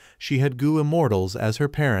family. She had Gu immortals as her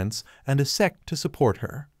parents and a sect to support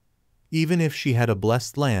her. Even if she had a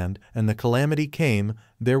blessed land and the calamity came,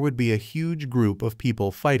 there would be a huge group of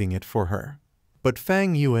people fighting it for her. But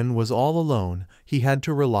Fang Yuan was all alone. He had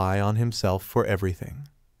to rely on himself for everything.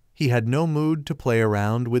 He had no mood to play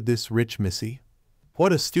around with this rich missy.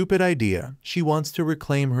 What a stupid idea. She wants to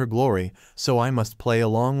reclaim her glory, so I must play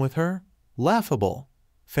along with her? Laughable.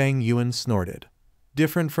 Fang Yuan snorted.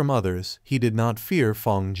 Different from others, he did not fear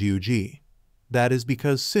Fang Zheng. That is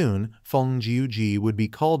because soon Fang Zheng would be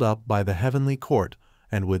called up by the heavenly court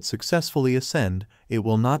and would successfully ascend. It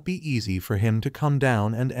will not be easy for him to come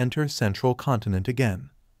down and enter Central Continent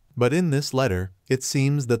again. But in this letter, it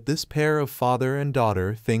seems that this pair of father and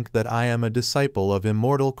daughter think that I am a disciple of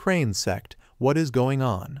Immortal Crane Sect. What is going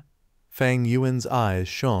on? Fang Yuan's eyes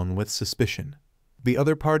shone with suspicion. The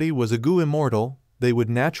other party was a Gu immortal. They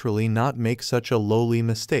would naturally not make such a lowly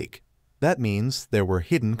mistake. That means there were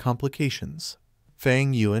hidden complications.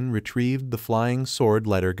 Fang Yuan retrieved the flying sword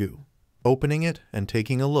letter Gu. Opening it and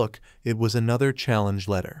taking a look, it was another challenge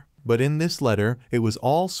letter. But in this letter, it was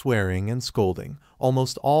all swearing and scolding.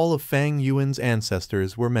 Almost all of Fang Yuan's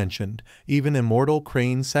ancestors were mentioned. Even Immortal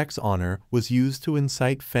Crane Sect's honor was used to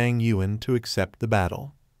incite Fang Yuan to accept the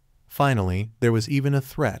battle. Finally, there was even a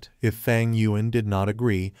threat. If Fang Yuan did not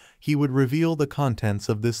agree, he would reveal the contents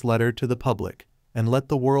of this letter to the public and let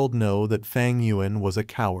the world know that Fang Yuan was a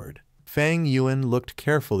coward. Fang Yuan looked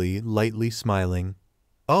carefully, lightly smiling.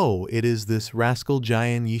 Oh, it is this rascal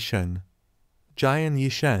Jian Yisheng. Jian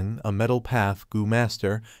Yisheng, a Metal Path Gu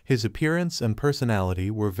master, his appearance and personality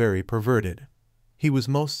were very perverted. He was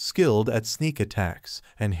most skilled at sneak attacks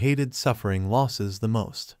and hated suffering losses the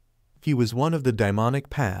most. He was one of the demonic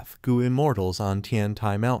path Gu immortals on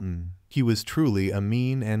Tiantai Mountain. He was truly a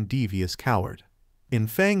mean and devious coward. In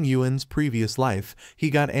Fang Yuan's previous life, he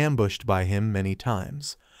got ambushed by him many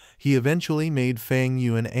times. He eventually made Fang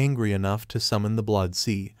Yuan angry enough to summon the Blood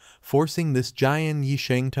Sea, forcing this Jian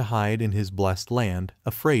Yisheng to hide in his blessed land,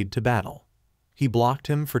 afraid to battle. He blocked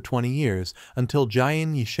him for 20 years until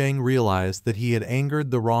Jian Yisheng realized that he had angered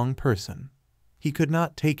the wrong person. He could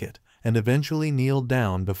not take it, and eventually kneeled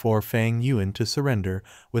down before Fang Yuan to surrender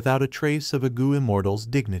without a trace of a Gu immortal's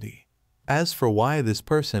dignity. As for why this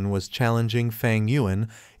person was challenging Fang Yuan,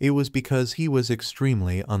 it was because he was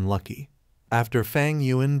extremely unlucky. After Fang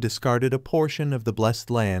Yuan discarded a portion of the blessed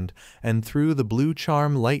land and threw the blue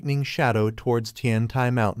charm lightning shadow towards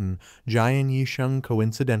Tiantai Mountain, Jian Yisheng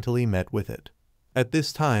coincidentally met with it. At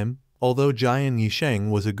this time, although Jian Yisheng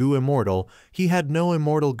was a Gu immortal, he had no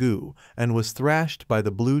immortal Gu and was thrashed by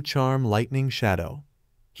the blue charm lightning shadow.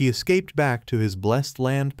 He escaped back to his blessed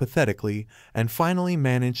land pathetically and finally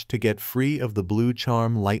managed to get free of the blue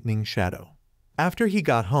charm lightning shadow. After he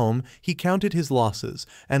got home, he counted his losses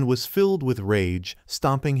and was filled with rage,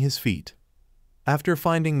 stomping his feet. After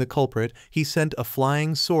finding the culprit, he sent a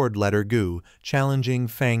flying sword letter Gu, challenging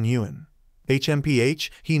Fang Yuan. HMPH,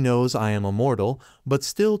 he knows I am immortal, but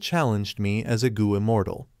still challenged me as a Gu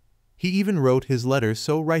immortal. He even wrote his letter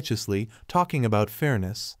so righteously, talking about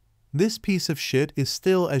fairness. This piece of shit is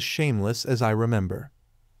still as shameless as I remember.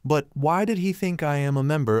 But why did he think I am a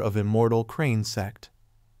member of Immortal Crane Sect?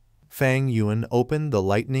 Fang Yuan opened the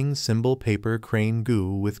lightning symbol paper crane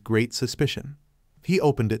Gu with great suspicion. He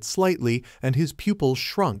opened it slightly and his pupils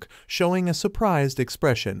shrunk, showing a surprised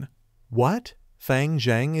expression. What? Fang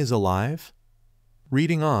Zheng is alive?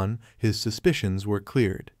 Reading on, his suspicions were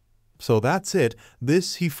cleared. So that's it.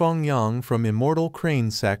 This Feng Yang from Immortal Crane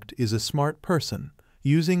Sect is a smart person,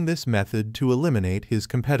 using this method to eliminate his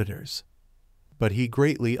competitors. But he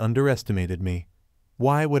greatly underestimated me.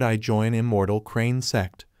 Why would I join Immortal Crane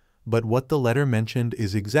Sect? But what the letter mentioned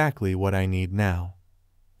is exactly what I need now.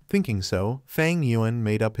 Thinking so, Fang Yuan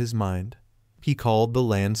made up his mind. He called the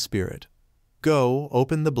land spirit. Go,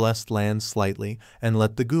 open the blessed land slightly, and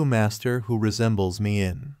let the Gu master who resembles me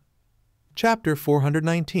in. Chapter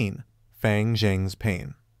 419. Fang Zheng's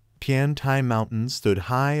Pain. Tiantai Mountain stood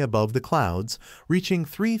high above the clouds, reaching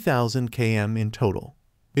 3,000 km in total.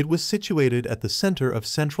 It was situated at the center of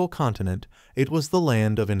Central Continent. It was the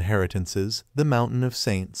land of inheritances, the mountain of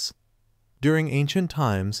saints. During ancient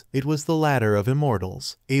times, it was the ladder of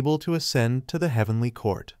immortals, able to ascend to the heavenly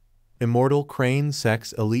court. Immortal Crane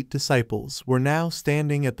Sect's elite disciples were now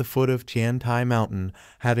standing at the foot of Tiantai Mountain,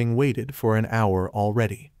 having waited for an hour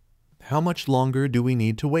already. How much longer do we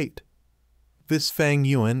need to wait? This Fang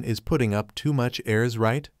Yuan is putting up too much airs,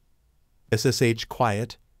 right? SSH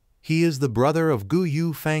quiet. He is the brother of Gu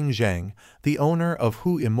Yu Fang Zheng, the owner of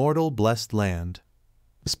Hu Immortal Blessed Land.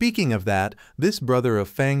 Speaking of that, this brother of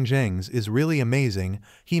Fang Zheng's is really amazing.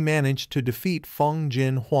 He managed to defeat Feng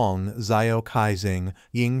Jin Huang, Xiao Kaixing,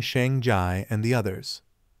 Ying Shangjai, and the others.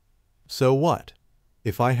 So what?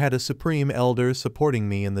 If I had a supreme elder supporting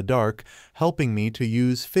me in the dark, helping me to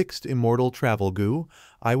use fixed immortal travel Gu,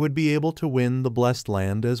 I would be able to win the Blessed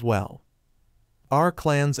Land as well. Our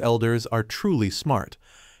clan's elders are truly smart,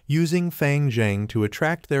 using Fang Zheng to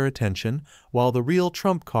attract their attention, while the real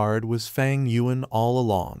trump card was Fang Yuan all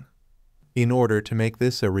along. In order to make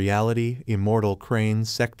this a reality, Immortal Crane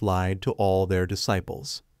Sect lied to all their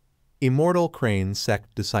disciples. Immortal Crane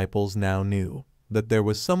Sect disciples now knew that there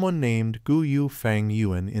was someone named Gu Yu Fang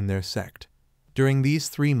Yuan in their sect. During these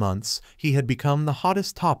 3 months, he had become the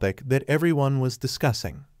hottest topic that everyone was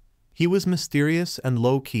discussing. He was mysterious and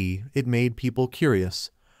low-key. It made people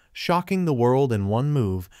curious. Shocking the world in one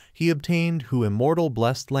move, he obtained Hu Immortal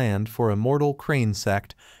Blessed Land for Immortal Crane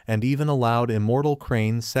Sect, and even allowed Immortal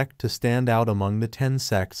Crane Sect to stand out among the 10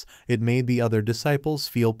 sects. It made the other disciples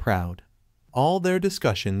feel proud. All their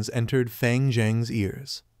discussions entered Fang Zheng's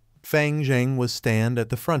ears. Fang Zheng was stand at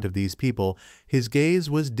the front of these people. His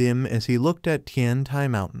gaze was dim as he looked at Tiantai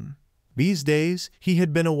Mountain. These days, he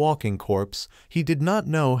had been a walking corpse. He did not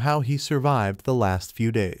know how he survived the last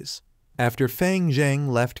few days. After Fang Zheng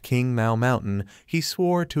left King Mao Mountain, he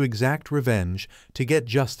swore to exact revenge, to get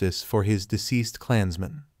justice for his deceased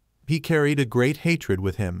clansmen. He carried a great hatred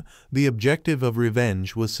with him. The objective of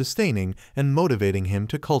revenge was sustaining and motivating him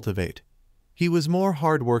to cultivate. He was more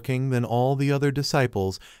hardworking than all the other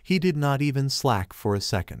disciples. He did not even slack for a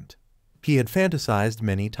second. He had fantasized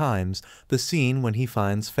many times the scene when he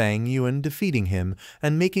finds Fang Yuan defeating him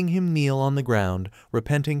and making him kneel on the ground,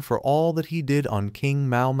 repenting for all that he did on King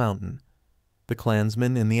Mao Mountain. The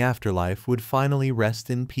clansmen in the afterlife would finally rest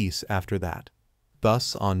in peace after that.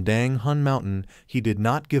 Thus, on Dang Hun Mountain, he did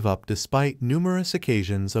not give up despite numerous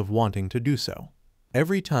occasions of wanting to do so.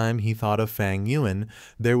 Every time he thought of Fang Yuan,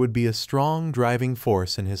 there would be a strong driving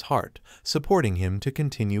force in his heart, supporting him to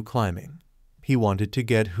continue climbing. He wanted to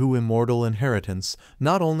get Hu Immortal Inheritance,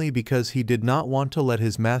 not only because he did not want to let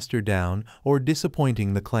his master down or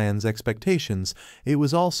disappointing the clan's expectations, it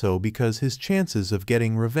was also because his chances of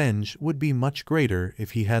getting revenge would be much greater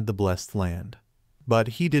if he had the Blessed Land. But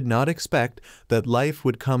he did not expect that life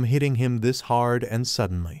would come hitting him this hard and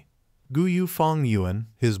suddenly. Gu Yu Fang Yuan,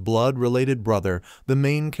 his blood-related brother, the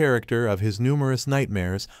main character of his numerous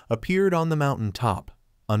nightmares, appeared on the mountain top.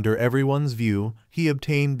 Under everyone's view, he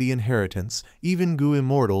obtained the inheritance. Even Gu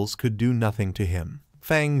Immortals could do nothing to him.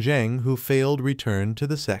 Fang Zheng, who failed, returned to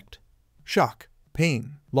the sect. Shock,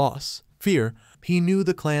 pain, loss, fear. He knew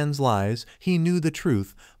the clan's lies, he knew the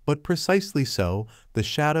truth, but precisely so, the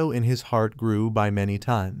shadow in his heart grew by many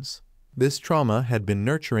times. This trauma had been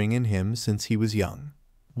nurturing in him since he was young.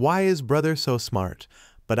 Why is brother so smart,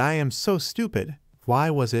 but I am so stupid? Why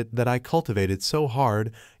was it that I cultivated so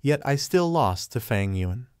hard, yet I still lost to Fang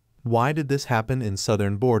Yuan? Why did this happen in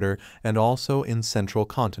southern border and also in central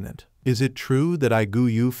continent? Is it true that I Gu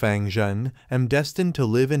Yu Fang Zheng am destined to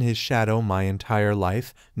live in his shadow my entire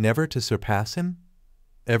life, never to surpass him?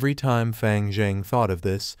 Every time Fang Zheng thought of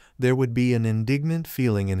this, there would be an indignant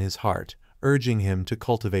feeling in his heart, urging him to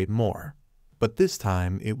cultivate more. But this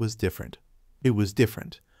time it was different. It was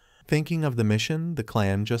different. Thinking of the mission the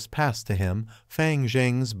clan just passed to him, Fang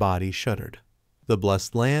Zheng's body shuddered. The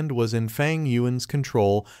Blessed Land was in Fang Yuan's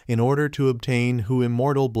control. In order to obtain Hu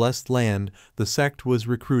Immortal Blessed Land, the sect was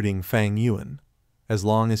recruiting Fang Yuan. As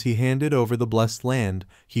long as he handed over the Blessed Land,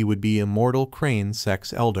 he would be Immortal Crane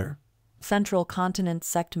Sect's elder. Central Continent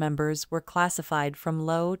sect members were classified from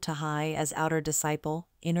low to high as Outer Disciple,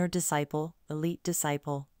 Inner Disciple, Elite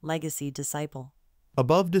Disciple, Legacy Disciple.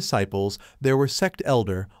 Above disciples, there were sect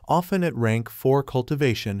elder, often at rank 4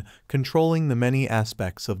 cultivation, controlling the many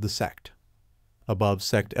aspects of the sect. Above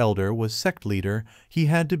sect elder was sect leader. He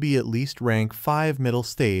had to be at least rank 5 middle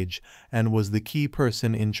stage and was the key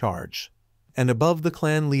person in charge. And above the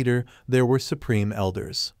clan leader there were supreme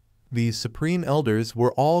elders. These supreme elders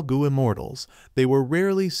were all Gu immortals. They were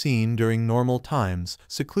rarely seen during normal times,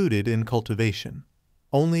 secluded in cultivation.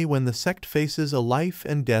 Only when the sect faces a life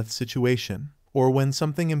and death situation, or when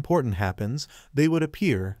something important happens, they would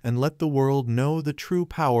appear and let the world know the true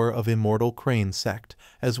power of Immortal Crane Sect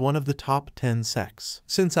as one of the top 10 sects.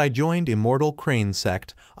 Since I joined Immortal Crane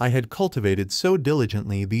Sect, I had cultivated so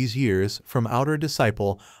diligently these years. From outer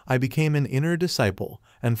disciple, I became an inner disciple,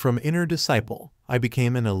 and from inner disciple, I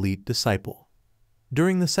became an elite disciple.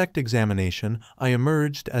 During the sect examination, I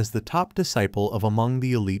emerged as the top disciple of among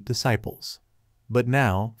the elite disciples. But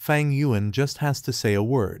now, Fang Yuan just has to say a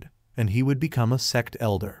word, and he would become a sect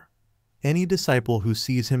elder. Any disciple who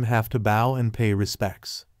sees him have to bow and pay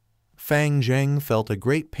respects. Fang Zheng felt a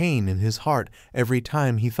great pain in his heart every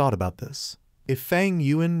time he thought about this. If Fang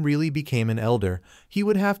Yuan really became an elder, he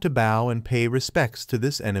would have to bow and pay respects to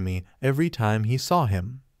this enemy every time he saw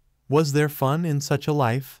him. Was there fun in such a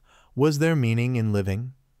life? Was there meaning in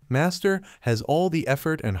living? Master, has all the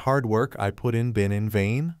effort and hard work I put in been in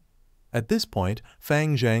vain? At this point,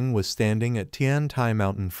 Fang Zheng was standing at Tian Tai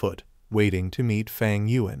Mountain foot, waiting to meet Fang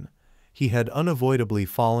Yuan. He had unavoidably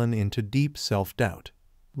fallen into deep self-doubt.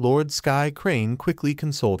 Lord Sky Crane quickly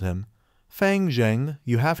consoled him. Fang Zheng,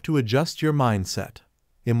 you have to adjust your mindset.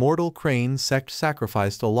 Immortal Crane Sect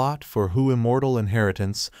sacrificed a lot for Hu Immortal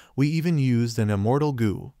inheritance. We even used an Immortal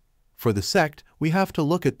Gu. For the sect, we have to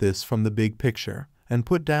look at this from the big picture, and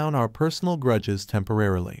put down our personal grudges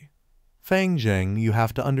temporarily. Fang Zheng, you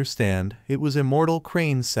have to understand, it was Immortal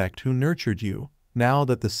Crane Sect who nurtured you. Now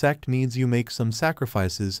that the sect needs you make some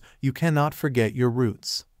sacrifices, you cannot forget your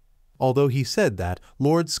roots. Although he said that,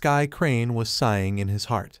 Lord Sky Crane was sighing in his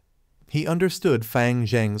heart. He understood Fang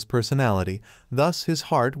Zheng's personality, thus his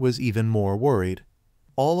heart was even more worried.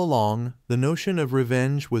 All along, the notion of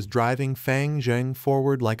revenge was driving Fang Zheng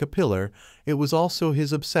forward like a pillar. It was also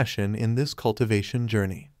his obsession in this cultivation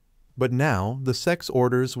journey. But now, the sect's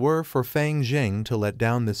orders were for Fang Zheng to let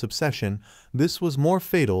down this obsession. This was more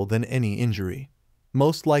fatal than any injury.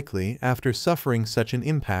 Most likely, after suffering such an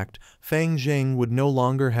impact, Fang Zheng would no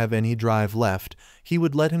longer have any drive left. He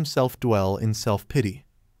would let himself dwell in self-pity.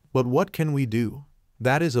 But what can we do?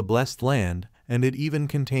 That is a blessed land, and it even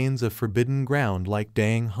contains a forbidden ground like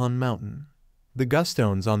Dang Hun Mountain. The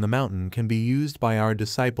guststones on the mountain can be used by our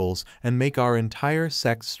disciples and make our entire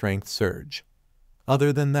sect's strength surge.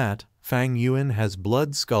 Other than that, Fang Yuan has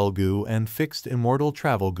Blood Skull Gu and Fixed Immortal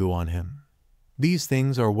Travel Gu on him. These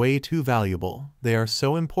things are way too valuable. They are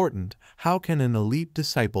so important. How can an elite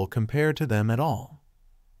disciple compare to them at all?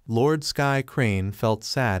 Lord Sky Crane felt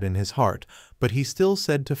sad in his heart, but he still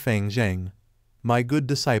said to Fang Zheng, "My good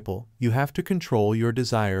disciple, you have to control your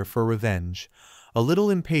desire for revenge. A little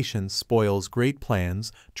impatience spoils great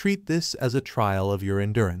plans. Treat this as a trial of your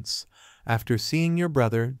endurance. After seeing your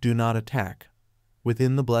brother, do not attack.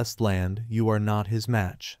 Within the blessed land, you are not his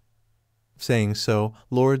match." Saying so,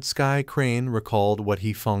 Lord Sky Crane recalled what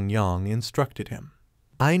he Feng Yang instructed him.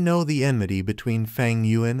 "I know the enmity between Fang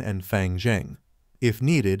Yuan and Fang Zheng. If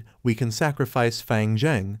needed, we can sacrifice Fang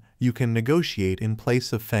Zheng. You can negotiate in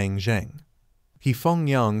place of Fang Zheng." He Feng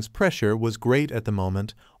Yang's pressure was great at the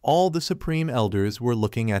moment. All the supreme elders were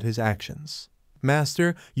looking at his actions.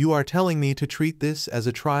 "Master, you are telling me to treat this as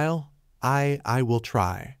a trial? I will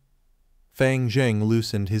try." Fang Zheng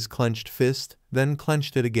loosened his clenched fist, then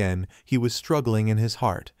clenched it again. He was struggling in his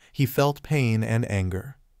heart. He felt pain and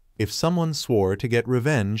anger. If someone swore to get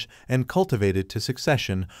revenge and cultivated to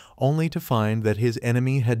succession, only to find that his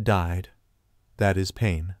enemy had died, that is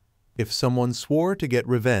pain. If someone swore to get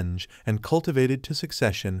revenge and cultivated to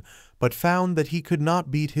succession, but found that he could not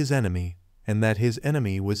beat his enemy, and that his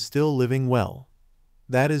enemy was still living well,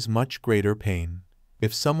 that is much greater pain.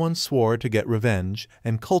 If someone swore to get revenge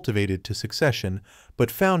and cultivated to succession, but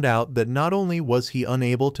found out that not only was he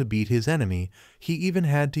unable to beat his enemy, he even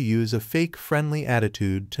had to use a fake friendly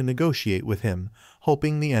attitude to negotiate with him,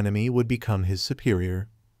 hoping the enemy would become his superior.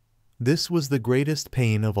 This was the greatest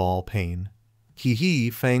pain of all pain.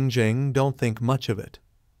 Fang Zheng, don't think much of it.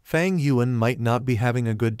 Fang Yuan might not be having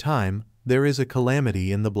a good time. There is a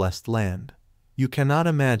calamity in the blessed land. You cannot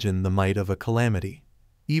imagine the might of a calamity.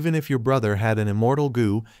 Even if your brother had an immortal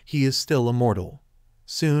Gu, he is still immortal.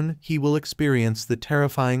 Soon, he will experience the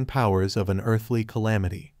terrifying powers of an earthly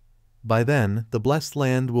calamity. By then, the blessed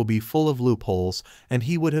land will be full of loopholes, and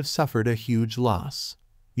he would have suffered a huge loss.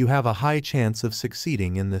 You have a high chance of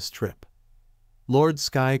succeeding in this trip." Lord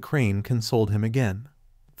Sky Crane consoled him again.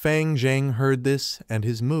 Fang Zheng heard this, and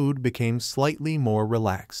his mood became slightly more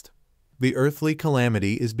relaxed. The earthly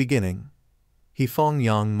calamity is beginning. Fang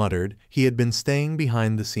Yang muttered. He had been staying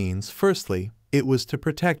behind the scenes. Firstly, it was to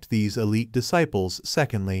protect these elite disciples.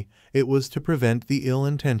 Secondly, it was to prevent the ill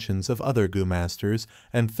intentions of other Gu masters.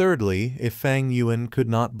 And thirdly, if Fang Yuan could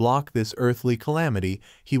not block this earthly calamity,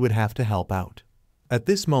 he would have to help out. At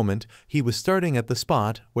this moment, he was starting at the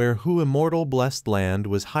spot where Hu Immortal Blessed Land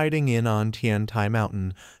was hiding in on Tiantai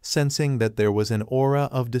Mountain, sensing that there was an aura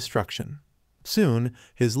of destruction. Soon,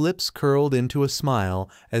 his lips curled into a smile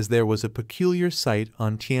as there was a peculiar sight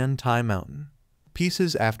on Tiantai Mountain.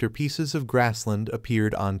 Pieces after pieces of grassland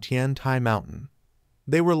appeared on Tiantai Mountain.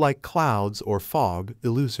 They were like clouds or fog,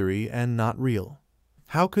 illusory and not real.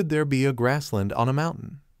 How could there be a grassland on a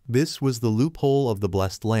mountain? This was the loophole of the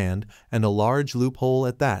Blessed Land, and a large loophole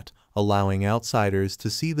at that, allowing outsiders to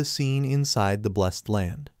see the scene inside the Blessed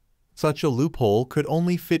Land. Such a loophole could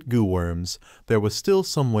only fit Gu worms. There was still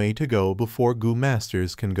some way to go before Gu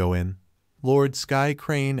masters can go in. Lord Sky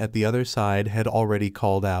Crane at the other side had already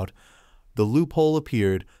called out. The loophole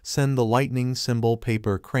appeared. Send the lightning symbol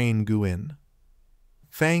paper crane Gu in.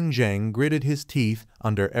 Fang Zheng gritted his teeth.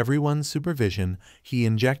 Under everyone's supervision, he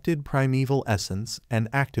injected primeval essence and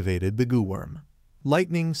activated the Gu worm.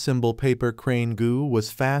 Lightning symbol paper crane Gu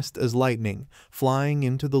was fast as lightning, flying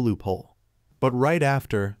into the loophole. But right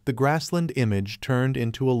after, the grassland image turned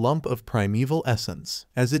into a lump of primeval essence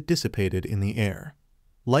as it dissipated in the air.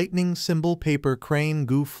 Lightning symbol paper crane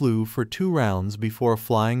Gu flew for 2 rounds before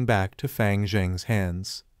flying back to Fang Zheng's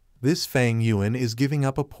hands. This Fang Yuan is giving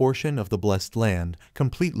up a portion of the Blessed Land,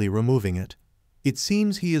 completely removing it. It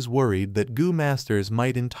seems he is worried that Gu masters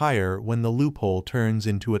might entire when the loophole turns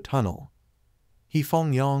into a tunnel.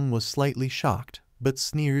 Fang Yang was slightly shocked, but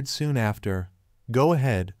sneered soon after. Go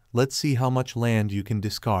ahead, let's see how much land you can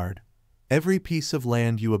discard. Every piece of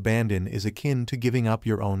land you abandon is akin to giving up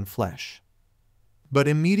your own flesh. But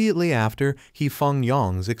immediately after, Fang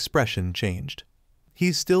Yang's expression changed.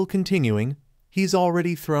 He's still continuing. He's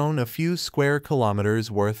already thrown a few square kilometers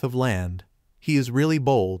worth of land. He is really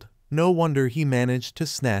bold. No wonder he managed to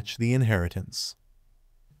snatch the inheritance.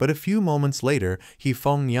 But a few moments later,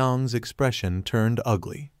 Fang Yang's expression turned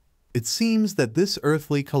ugly. It seems that this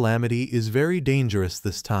earthly calamity is very dangerous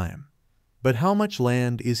this time. But how much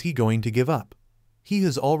land is he going to give up? He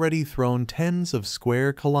has already thrown tens of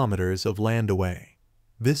square kilometers of land away.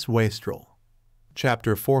 This wastrel.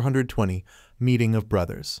 Chapter 420, Meeting of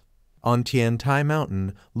Brothers. On Tiantai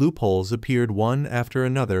Mountain, loopholes appeared one after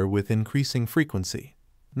another with increasing frequency.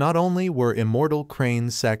 Not only were Immortal Crane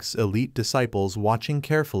Sect's elite disciples watching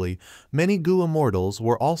carefully, many Gu immortals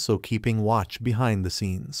were also keeping watch behind the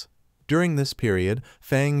scenes. During this period,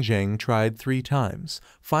 Fang Zheng tried 3 times,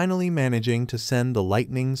 finally managing to send the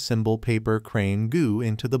lightning symbol paper crane Gu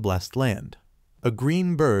into the Blessed Land. A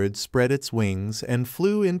green bird spread its wings and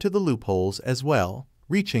flew into the loopholes as well,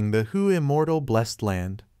 reaching the Hu Immortal Blessed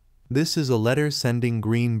Land. This is a letter-sending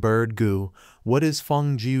green bird Gu. What is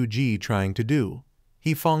Feng Jiuji trying to do?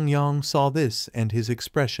 Fang Yang saw this and his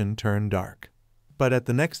expression turned dark. But at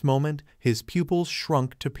the next moment, his pupils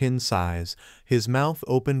shrunk to pin size. His mouth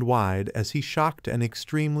opened wide as he shocked an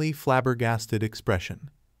extremely flabbergasted expression.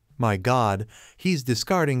 My God, he's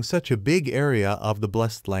discarding such a big area of the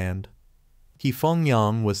Blessed Land. Fang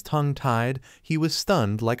Yang was tongue-tied. He was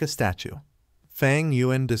stunned like a statue. Fang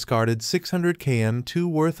Yuan discarded 600 km2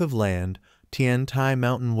 worth of land. Tiantai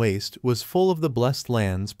Mountain Waste was full of the Blessed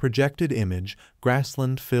Land's projected image.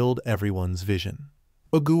 Grassland filled everyone's vision.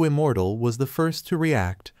 A Gu immortal was the first to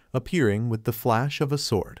react, appearing with the flash of a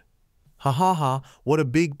sword. Ha ha ha, what a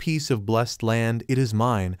big piece of Blessed Land, it is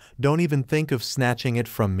mine, don't even think of snatching it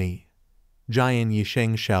from me. Jian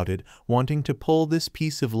Yisheng shouted, wanting to pull this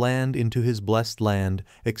piece of land into his Blessed Land,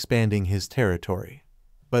 expanding his territory.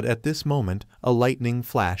 But at this moment, a lightning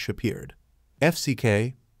flash appeared.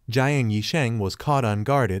 FCK, Jian Yisheng was caught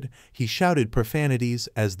unguarded. He shouted profanities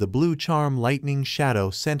as the blue charm lightning shadow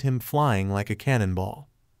sent him flying like a cannonball.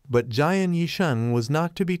 But Jian Yisheng was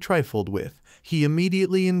not to be trifled with. He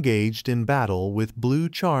immediately engaged in battle with blue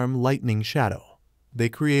charm lightning shadow. They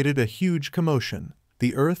created a huge commotion.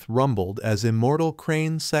 The earth rumbled as Immortal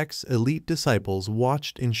Crane Sect's elite disciples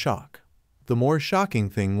watched in shock. The more shocking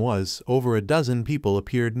thing was, over a dozen people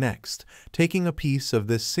appeared next, taking a piece of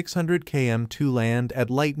this 600 km2 land at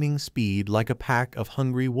lightning speed like a pack of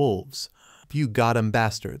hungry wolves. You got 'em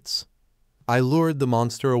bastards. I lured the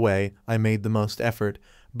monster away, I made the most effort,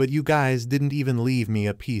 but you guys didn't even leave me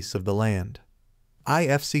a piece of the land. I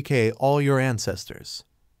FCK all your ancestors.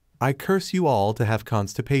 I curse you all to have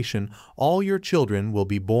constipation. All your children will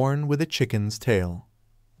be born with a chicken's tail.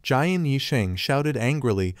 Jian Yisheng shouted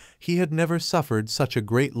angrily. He had never suffered such a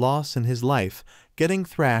great loss in his life. getting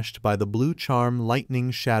thrashed by the blue charm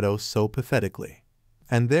lightning shadow so pathetically.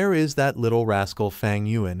 And there is that little rascal Fang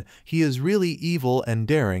Yuan. He is really evil and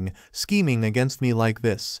daring, scheming against me like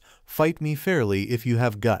this. Fight me fairly if you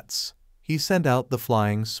have guts. He sent out the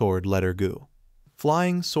flying sword letter Gu.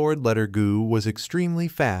 Flying sword letter Gu was extremely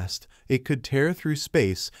fast. It could tear through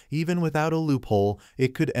space. Even without a loophole,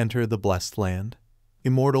 it could enter the blessed land.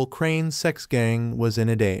 Immortal Crane's sex gang was in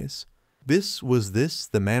a daze. Was this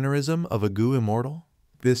the mannerism of a Gu immortal?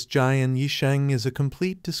 This giant Yisheng is a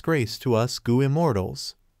complete disgrace to us Gu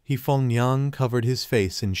immortals. He Feng Yang covered his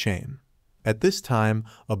face in shame. At this time,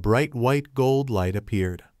 a bright white gold light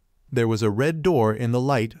appeared. There was a red door in the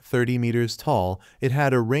light 30 meters tall. It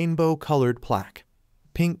had a rainbow-colored plaque.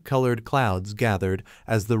 Pink-colored clouds gathered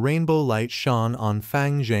as the rainbow light shone on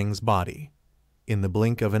Fang Zheng's body. In the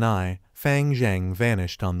blink of an eye, Fang Zheng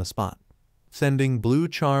vanished on the spot. Sending blue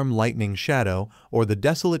charm lightning shadow or the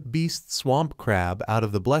desolate beast swamp crab out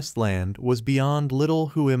of the blessed land was beyond little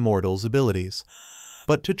Hu immortal's abilities.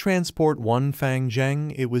 But to transport one Fang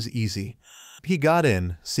Zheng it was easy. He got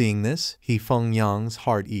in. Seeing this, He Feng Yang's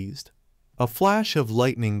heart eased. A flash of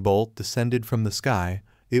lightning bolt descended from the sky.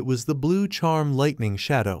 It was the blue charm lightning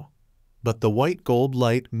shadow. But the white gold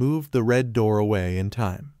light moved the red door away in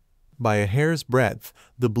time. By a hair's breadth,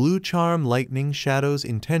 the blue charm lightning shadow's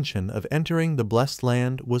intention of entering the blessed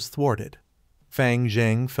land was thwarted. Fang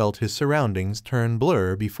Zheng felt his surroundings turn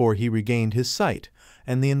blur before he regained his sight,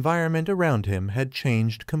 and the environment around him had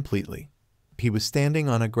changed completely. He was standing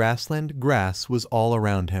on a grassland. Grass was all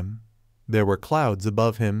around him. There were clouds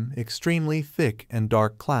above him, extremely thick and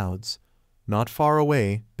dark clouds. Not far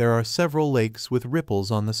away, there are several lakes with ripples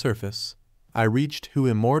on the surface. I reached Hu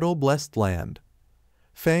immortal blessed land.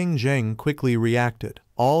 Fang Zheng quickly reacted.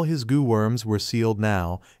 All his Gu worms were sealed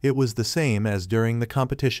now. It was the same as during the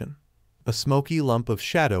competition. A smoky lump of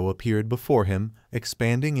shadow appeared before him,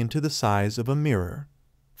 expanding into the size of a mirror.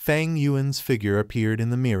 Fang Yuan's figure appeared in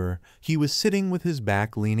the mirror. He was sitting with his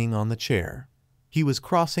back leaning on the chair. He was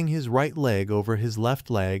crossing his right leg over his left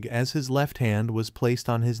leg as his left hand was placed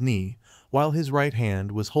on his knee, while his right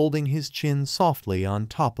hand was holding his chin softly on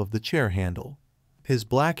top of the chair handle. His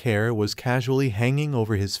black hair was casually hanging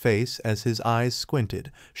over his face as his eyes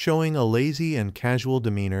squinted, showing a lazy and casual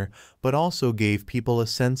demeanor, but also gave people a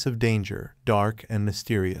sense of danger, dark and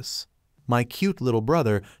mysterious. My cute little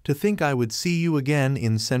brother, to think I would see you again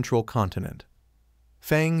in Central Continent.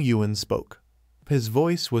 Fang Yuan spoke. His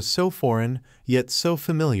voice was so foreign, yet so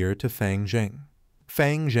familiar to Fang Zheng.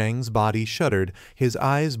 Fang Zheng's body shuddered, his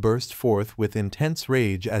eyes burst forth with intense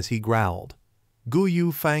rage as he growled. Gu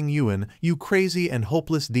Yu Fang Yuan, you crazy and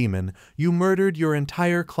hopeless demon, you murdered your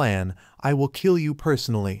entire clan. I will kill you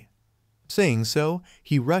personally. Saying so,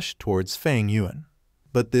 he rushed towards Fang Yuan.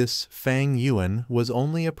 But this Fang Yuan was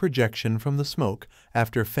only a projection from the smoke.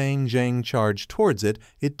 After Fang Zheng charged towards it,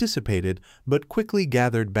 it dissipated, but quickly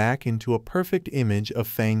gathered back into a perfect image of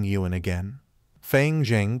Fang Yuan again. Fang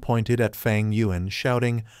Zheng pointed at Fang Yuan,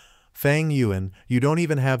 shouting, Fang Yuan, you don't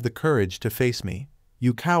even have the courage to face me.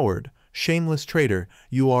 You coward! Shameless traitor,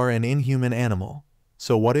 you are an inhuman animal.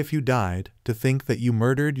 So what if you died, to think that you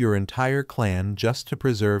murdered your entire clan just to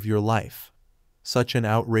preserve your life? Such an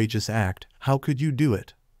outrageous act, how could you do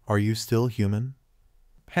it? Are you still human?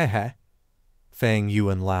 Heh. Fang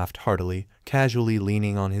Yuan laughed heartily, casually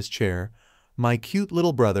leaning on his chair. My cute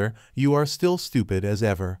little brother, you are still stupid as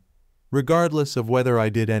ever. Regardless of whether I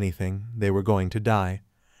did anything, they were going to die.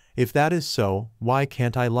 If that is so, why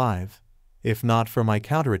can't I live? If not for my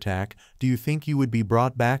counterattack, do you think you would be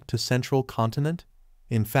brought back to Central Continent?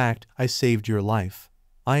 In fact, I saved your life.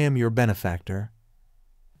 I am your benefactor.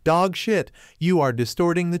 Dog shit, you are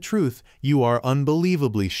distorting the truth. You are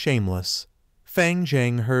unbelievably shameless. Fang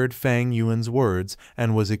Zheng heard Fang Yuan's words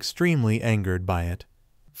and was extremely angered by it.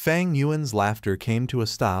 Fang Yuan's laughter came to a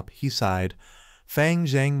stop. He sighed. Fang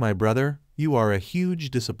Zheng, my brother, you are a huge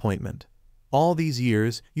disappointment. All these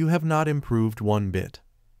years, you have not improved one bit.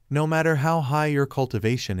 No matter how high your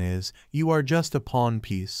cultivation is, you are just a pawn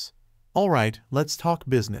piece. All right, let's talk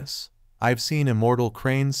business. I've seen Immortal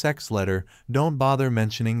Crane's sex letter. Don't bother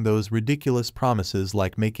mentioning those ridiculous promises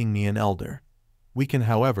like making me an elder. We can,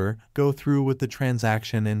 however, go through with the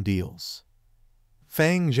transaction and deals.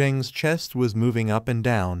 Fang Zheng's chest was moving up and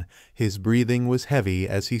down. His breathing was heavy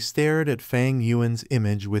as he stared at Fang Yuan's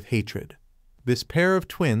image with hatred. This pair of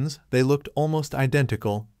twins, they looked almost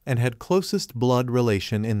identical and had closest blood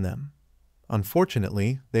relation in them.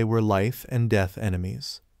 Unfortunately, they were life and death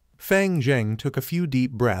enemies. Fang Zheng took a few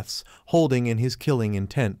deep breaths, holding in his killing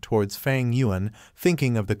intent towards Fang Yuan,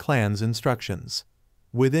 thinking of the clan's instructions.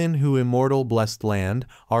 Within Hu Immortal Blessed Land,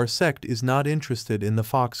 our sect is not interested in the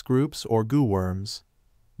fox groups or goo worms.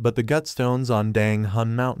 But the gutstones on Dang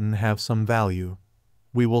Hun Mountain have some value.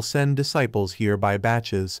 We will send disciples here by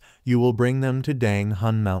batches. You will bring them to Dang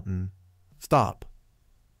Hun Mountain. Stop.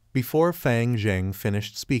 Before Fang Zheng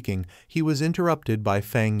finished speaking, he was interrupted by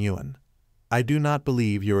Fang Yuan. I do not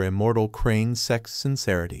believe your Immortal Crane sect's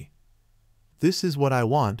sincerity. This is what I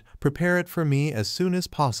want. Prepare it for me as soon as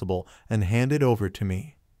possible and hand it over to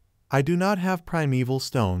me. I do not have primeval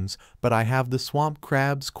stones, but I have the swamp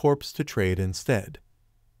crab's corpse to trade instead.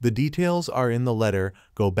 The details are in the letter.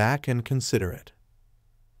 Go back and consider it.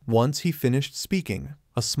 Once he finished speaking,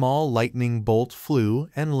 a small lightning bolt flew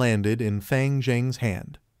and landed in Fang Zheng's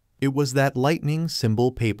hand. It was that lightning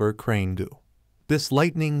symbol paper crane goo. This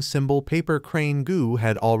lightning symbol paper crane goo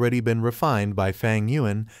had already been refined by Fang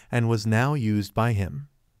Yuan and was now used by him.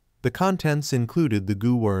 The contents included the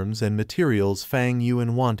goo worms and materials Fang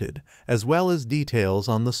Yuan wanted, as well as details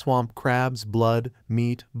on the swamp crab's blood,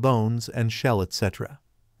 meat, bones, and shell, etc.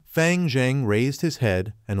 Fang Zheng raised his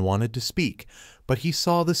head and wanted to speak, but he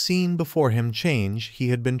saw the scene before him change. He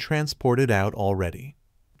had been transported out already.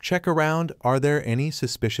 Check around. Are there any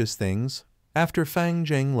suspicious things? After Fang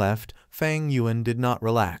Zheng left, Fang Yuan did not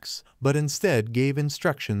relax, but instead gave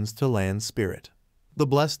instructions to Land Spirit. The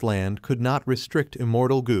Blessed Land could not restrict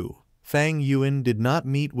immortal goo. Fang Yuan did not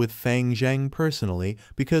meet with Fang Zheng personally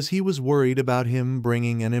because he was worried about him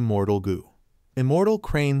bringing an immortal goo. Immortal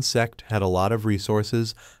Crane sect had a lot of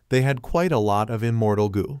resources. They had quite a lot of immortal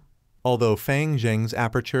goo. Although Fang Zheng's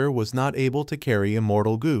aperture was not able to carry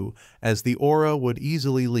immortal goo, as the aura would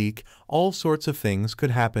easily leak, all sorts of things could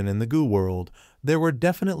happen in the goo world. There were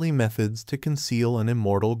definitely methods to conceal an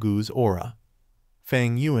immortal goo's aura.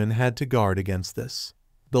 Fang Yuan had to guard against this.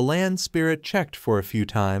 The Land Spirit checked for a few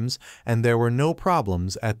times, and there were no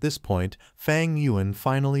problems. At this point, Fang Yuan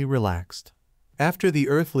finally relaxed. After the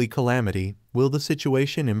earthly calamity, will the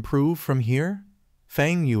situation improve from here?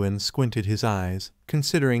 Fang Yuan squinted his eyes,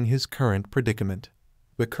 considering his current predicament.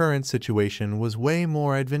 The current situation was way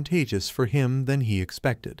more advantageous for him than he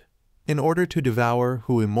expected. In order to devour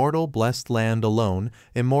Hu Immortal Blessed Land alone,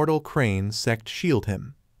 Immortal Crane sect shield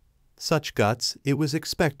him. Such guts, it was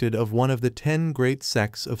expected of one of the 10 great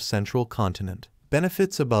sects of Central Continent.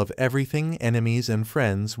 Benefits above everything, enemies and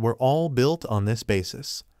friends were all built on this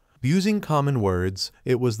basis. Using common words,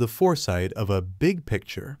 it was the foresight of a big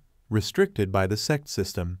picture, restricted by the sect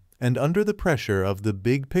system, and under the pressure of the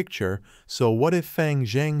big picture. So what if Fang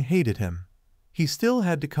Zheng hated him? He still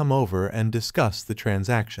had to come over and discuss the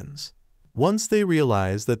transactions. Once they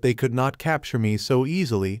realized that they could not capture me so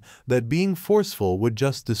easily, that being forceful would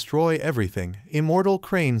just destroy everything, Immortal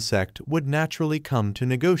Crane sect would naturally come to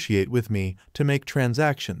negotiate with me to make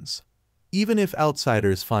transactions. Even if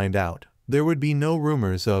outsiders find out, there would be no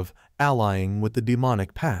rumors of allying with the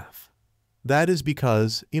demonic path. That is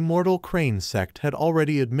because Immortal Crane sect had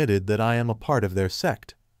already admitted that I am a part of their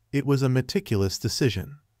sect. It was a meticulous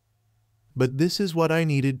decision. But this is what I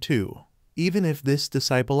needed too. Even if this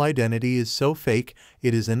disciple identity is so fake,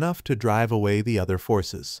 it is enough to drive away the other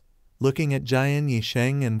forces. Looking at Jian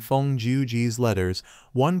Yisheng and Feng Juji's letters,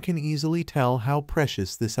 one can easily tell how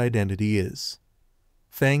precious this identity is.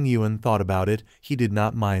 Fang Yuan thought about it. He did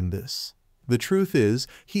not mind this. The truth is,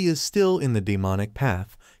 he is still in the demonic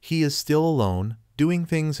path. He is still alone, doing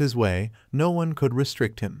things his way. No one could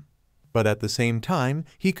restrict him. But at the same time,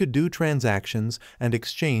 he could do transactions and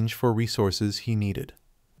exchange for resources he needed.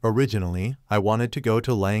 Originally, I wanted to go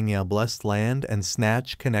to Langya Blessed Land and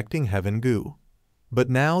snatch Connecting Heaven goo. But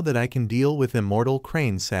now that I can deal with Immortal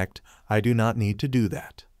Crane sect, I do not need to do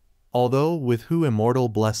that. Although with Hu Immortal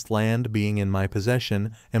Blessed Land being in my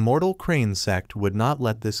possession, Immortal Crane sect would not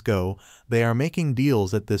let this go. They are making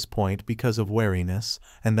deals at this point because of wariness,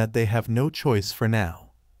 and that they have no choice for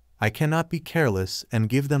now. I cannot be careless and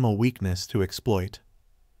give them a weakness to exploit.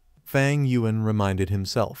 Fang Yuan reminded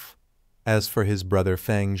himself. As for his brother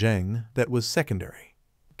Fang Zheng, that was secondary.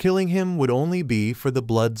 Killing him would only be for the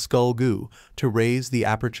blood skull goo, to raise the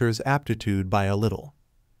aperture's aptitude by a little.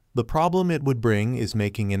 The problem it would bring is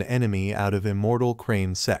making an enemy out of Immortal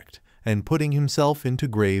Crane sect, and putting himself into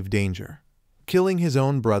grave danger. Killing his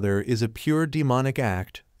own brother is a pure demonic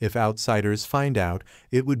act. If outsiders find out,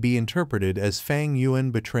 it would be interpreted as Fang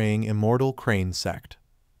Yuan betraying Immortal Crane sect.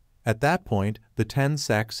 At that point, the 10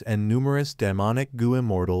 sects and numerous demonic goo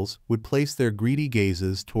immortals would place their greedy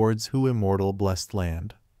gazes towards Hu Immortal Blessed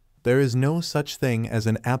Land. There is no such thing as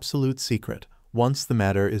an absolute secret. Once the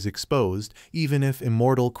matter is exposed, even if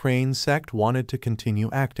Immortal Crane sect wanted to continue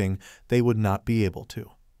acting, they would not be able to.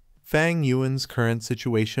 Fang Yuan's current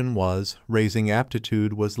situation was raising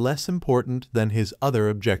aptitude was less important than his other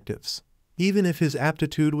objectives. Even if his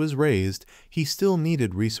aptitude was raised, he still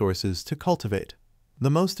needed resources to cultivate. The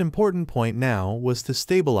most important point now was to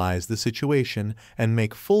stabilize the situation and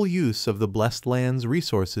make full use of the blessed land's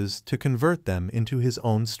resources to convert them into his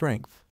own strength.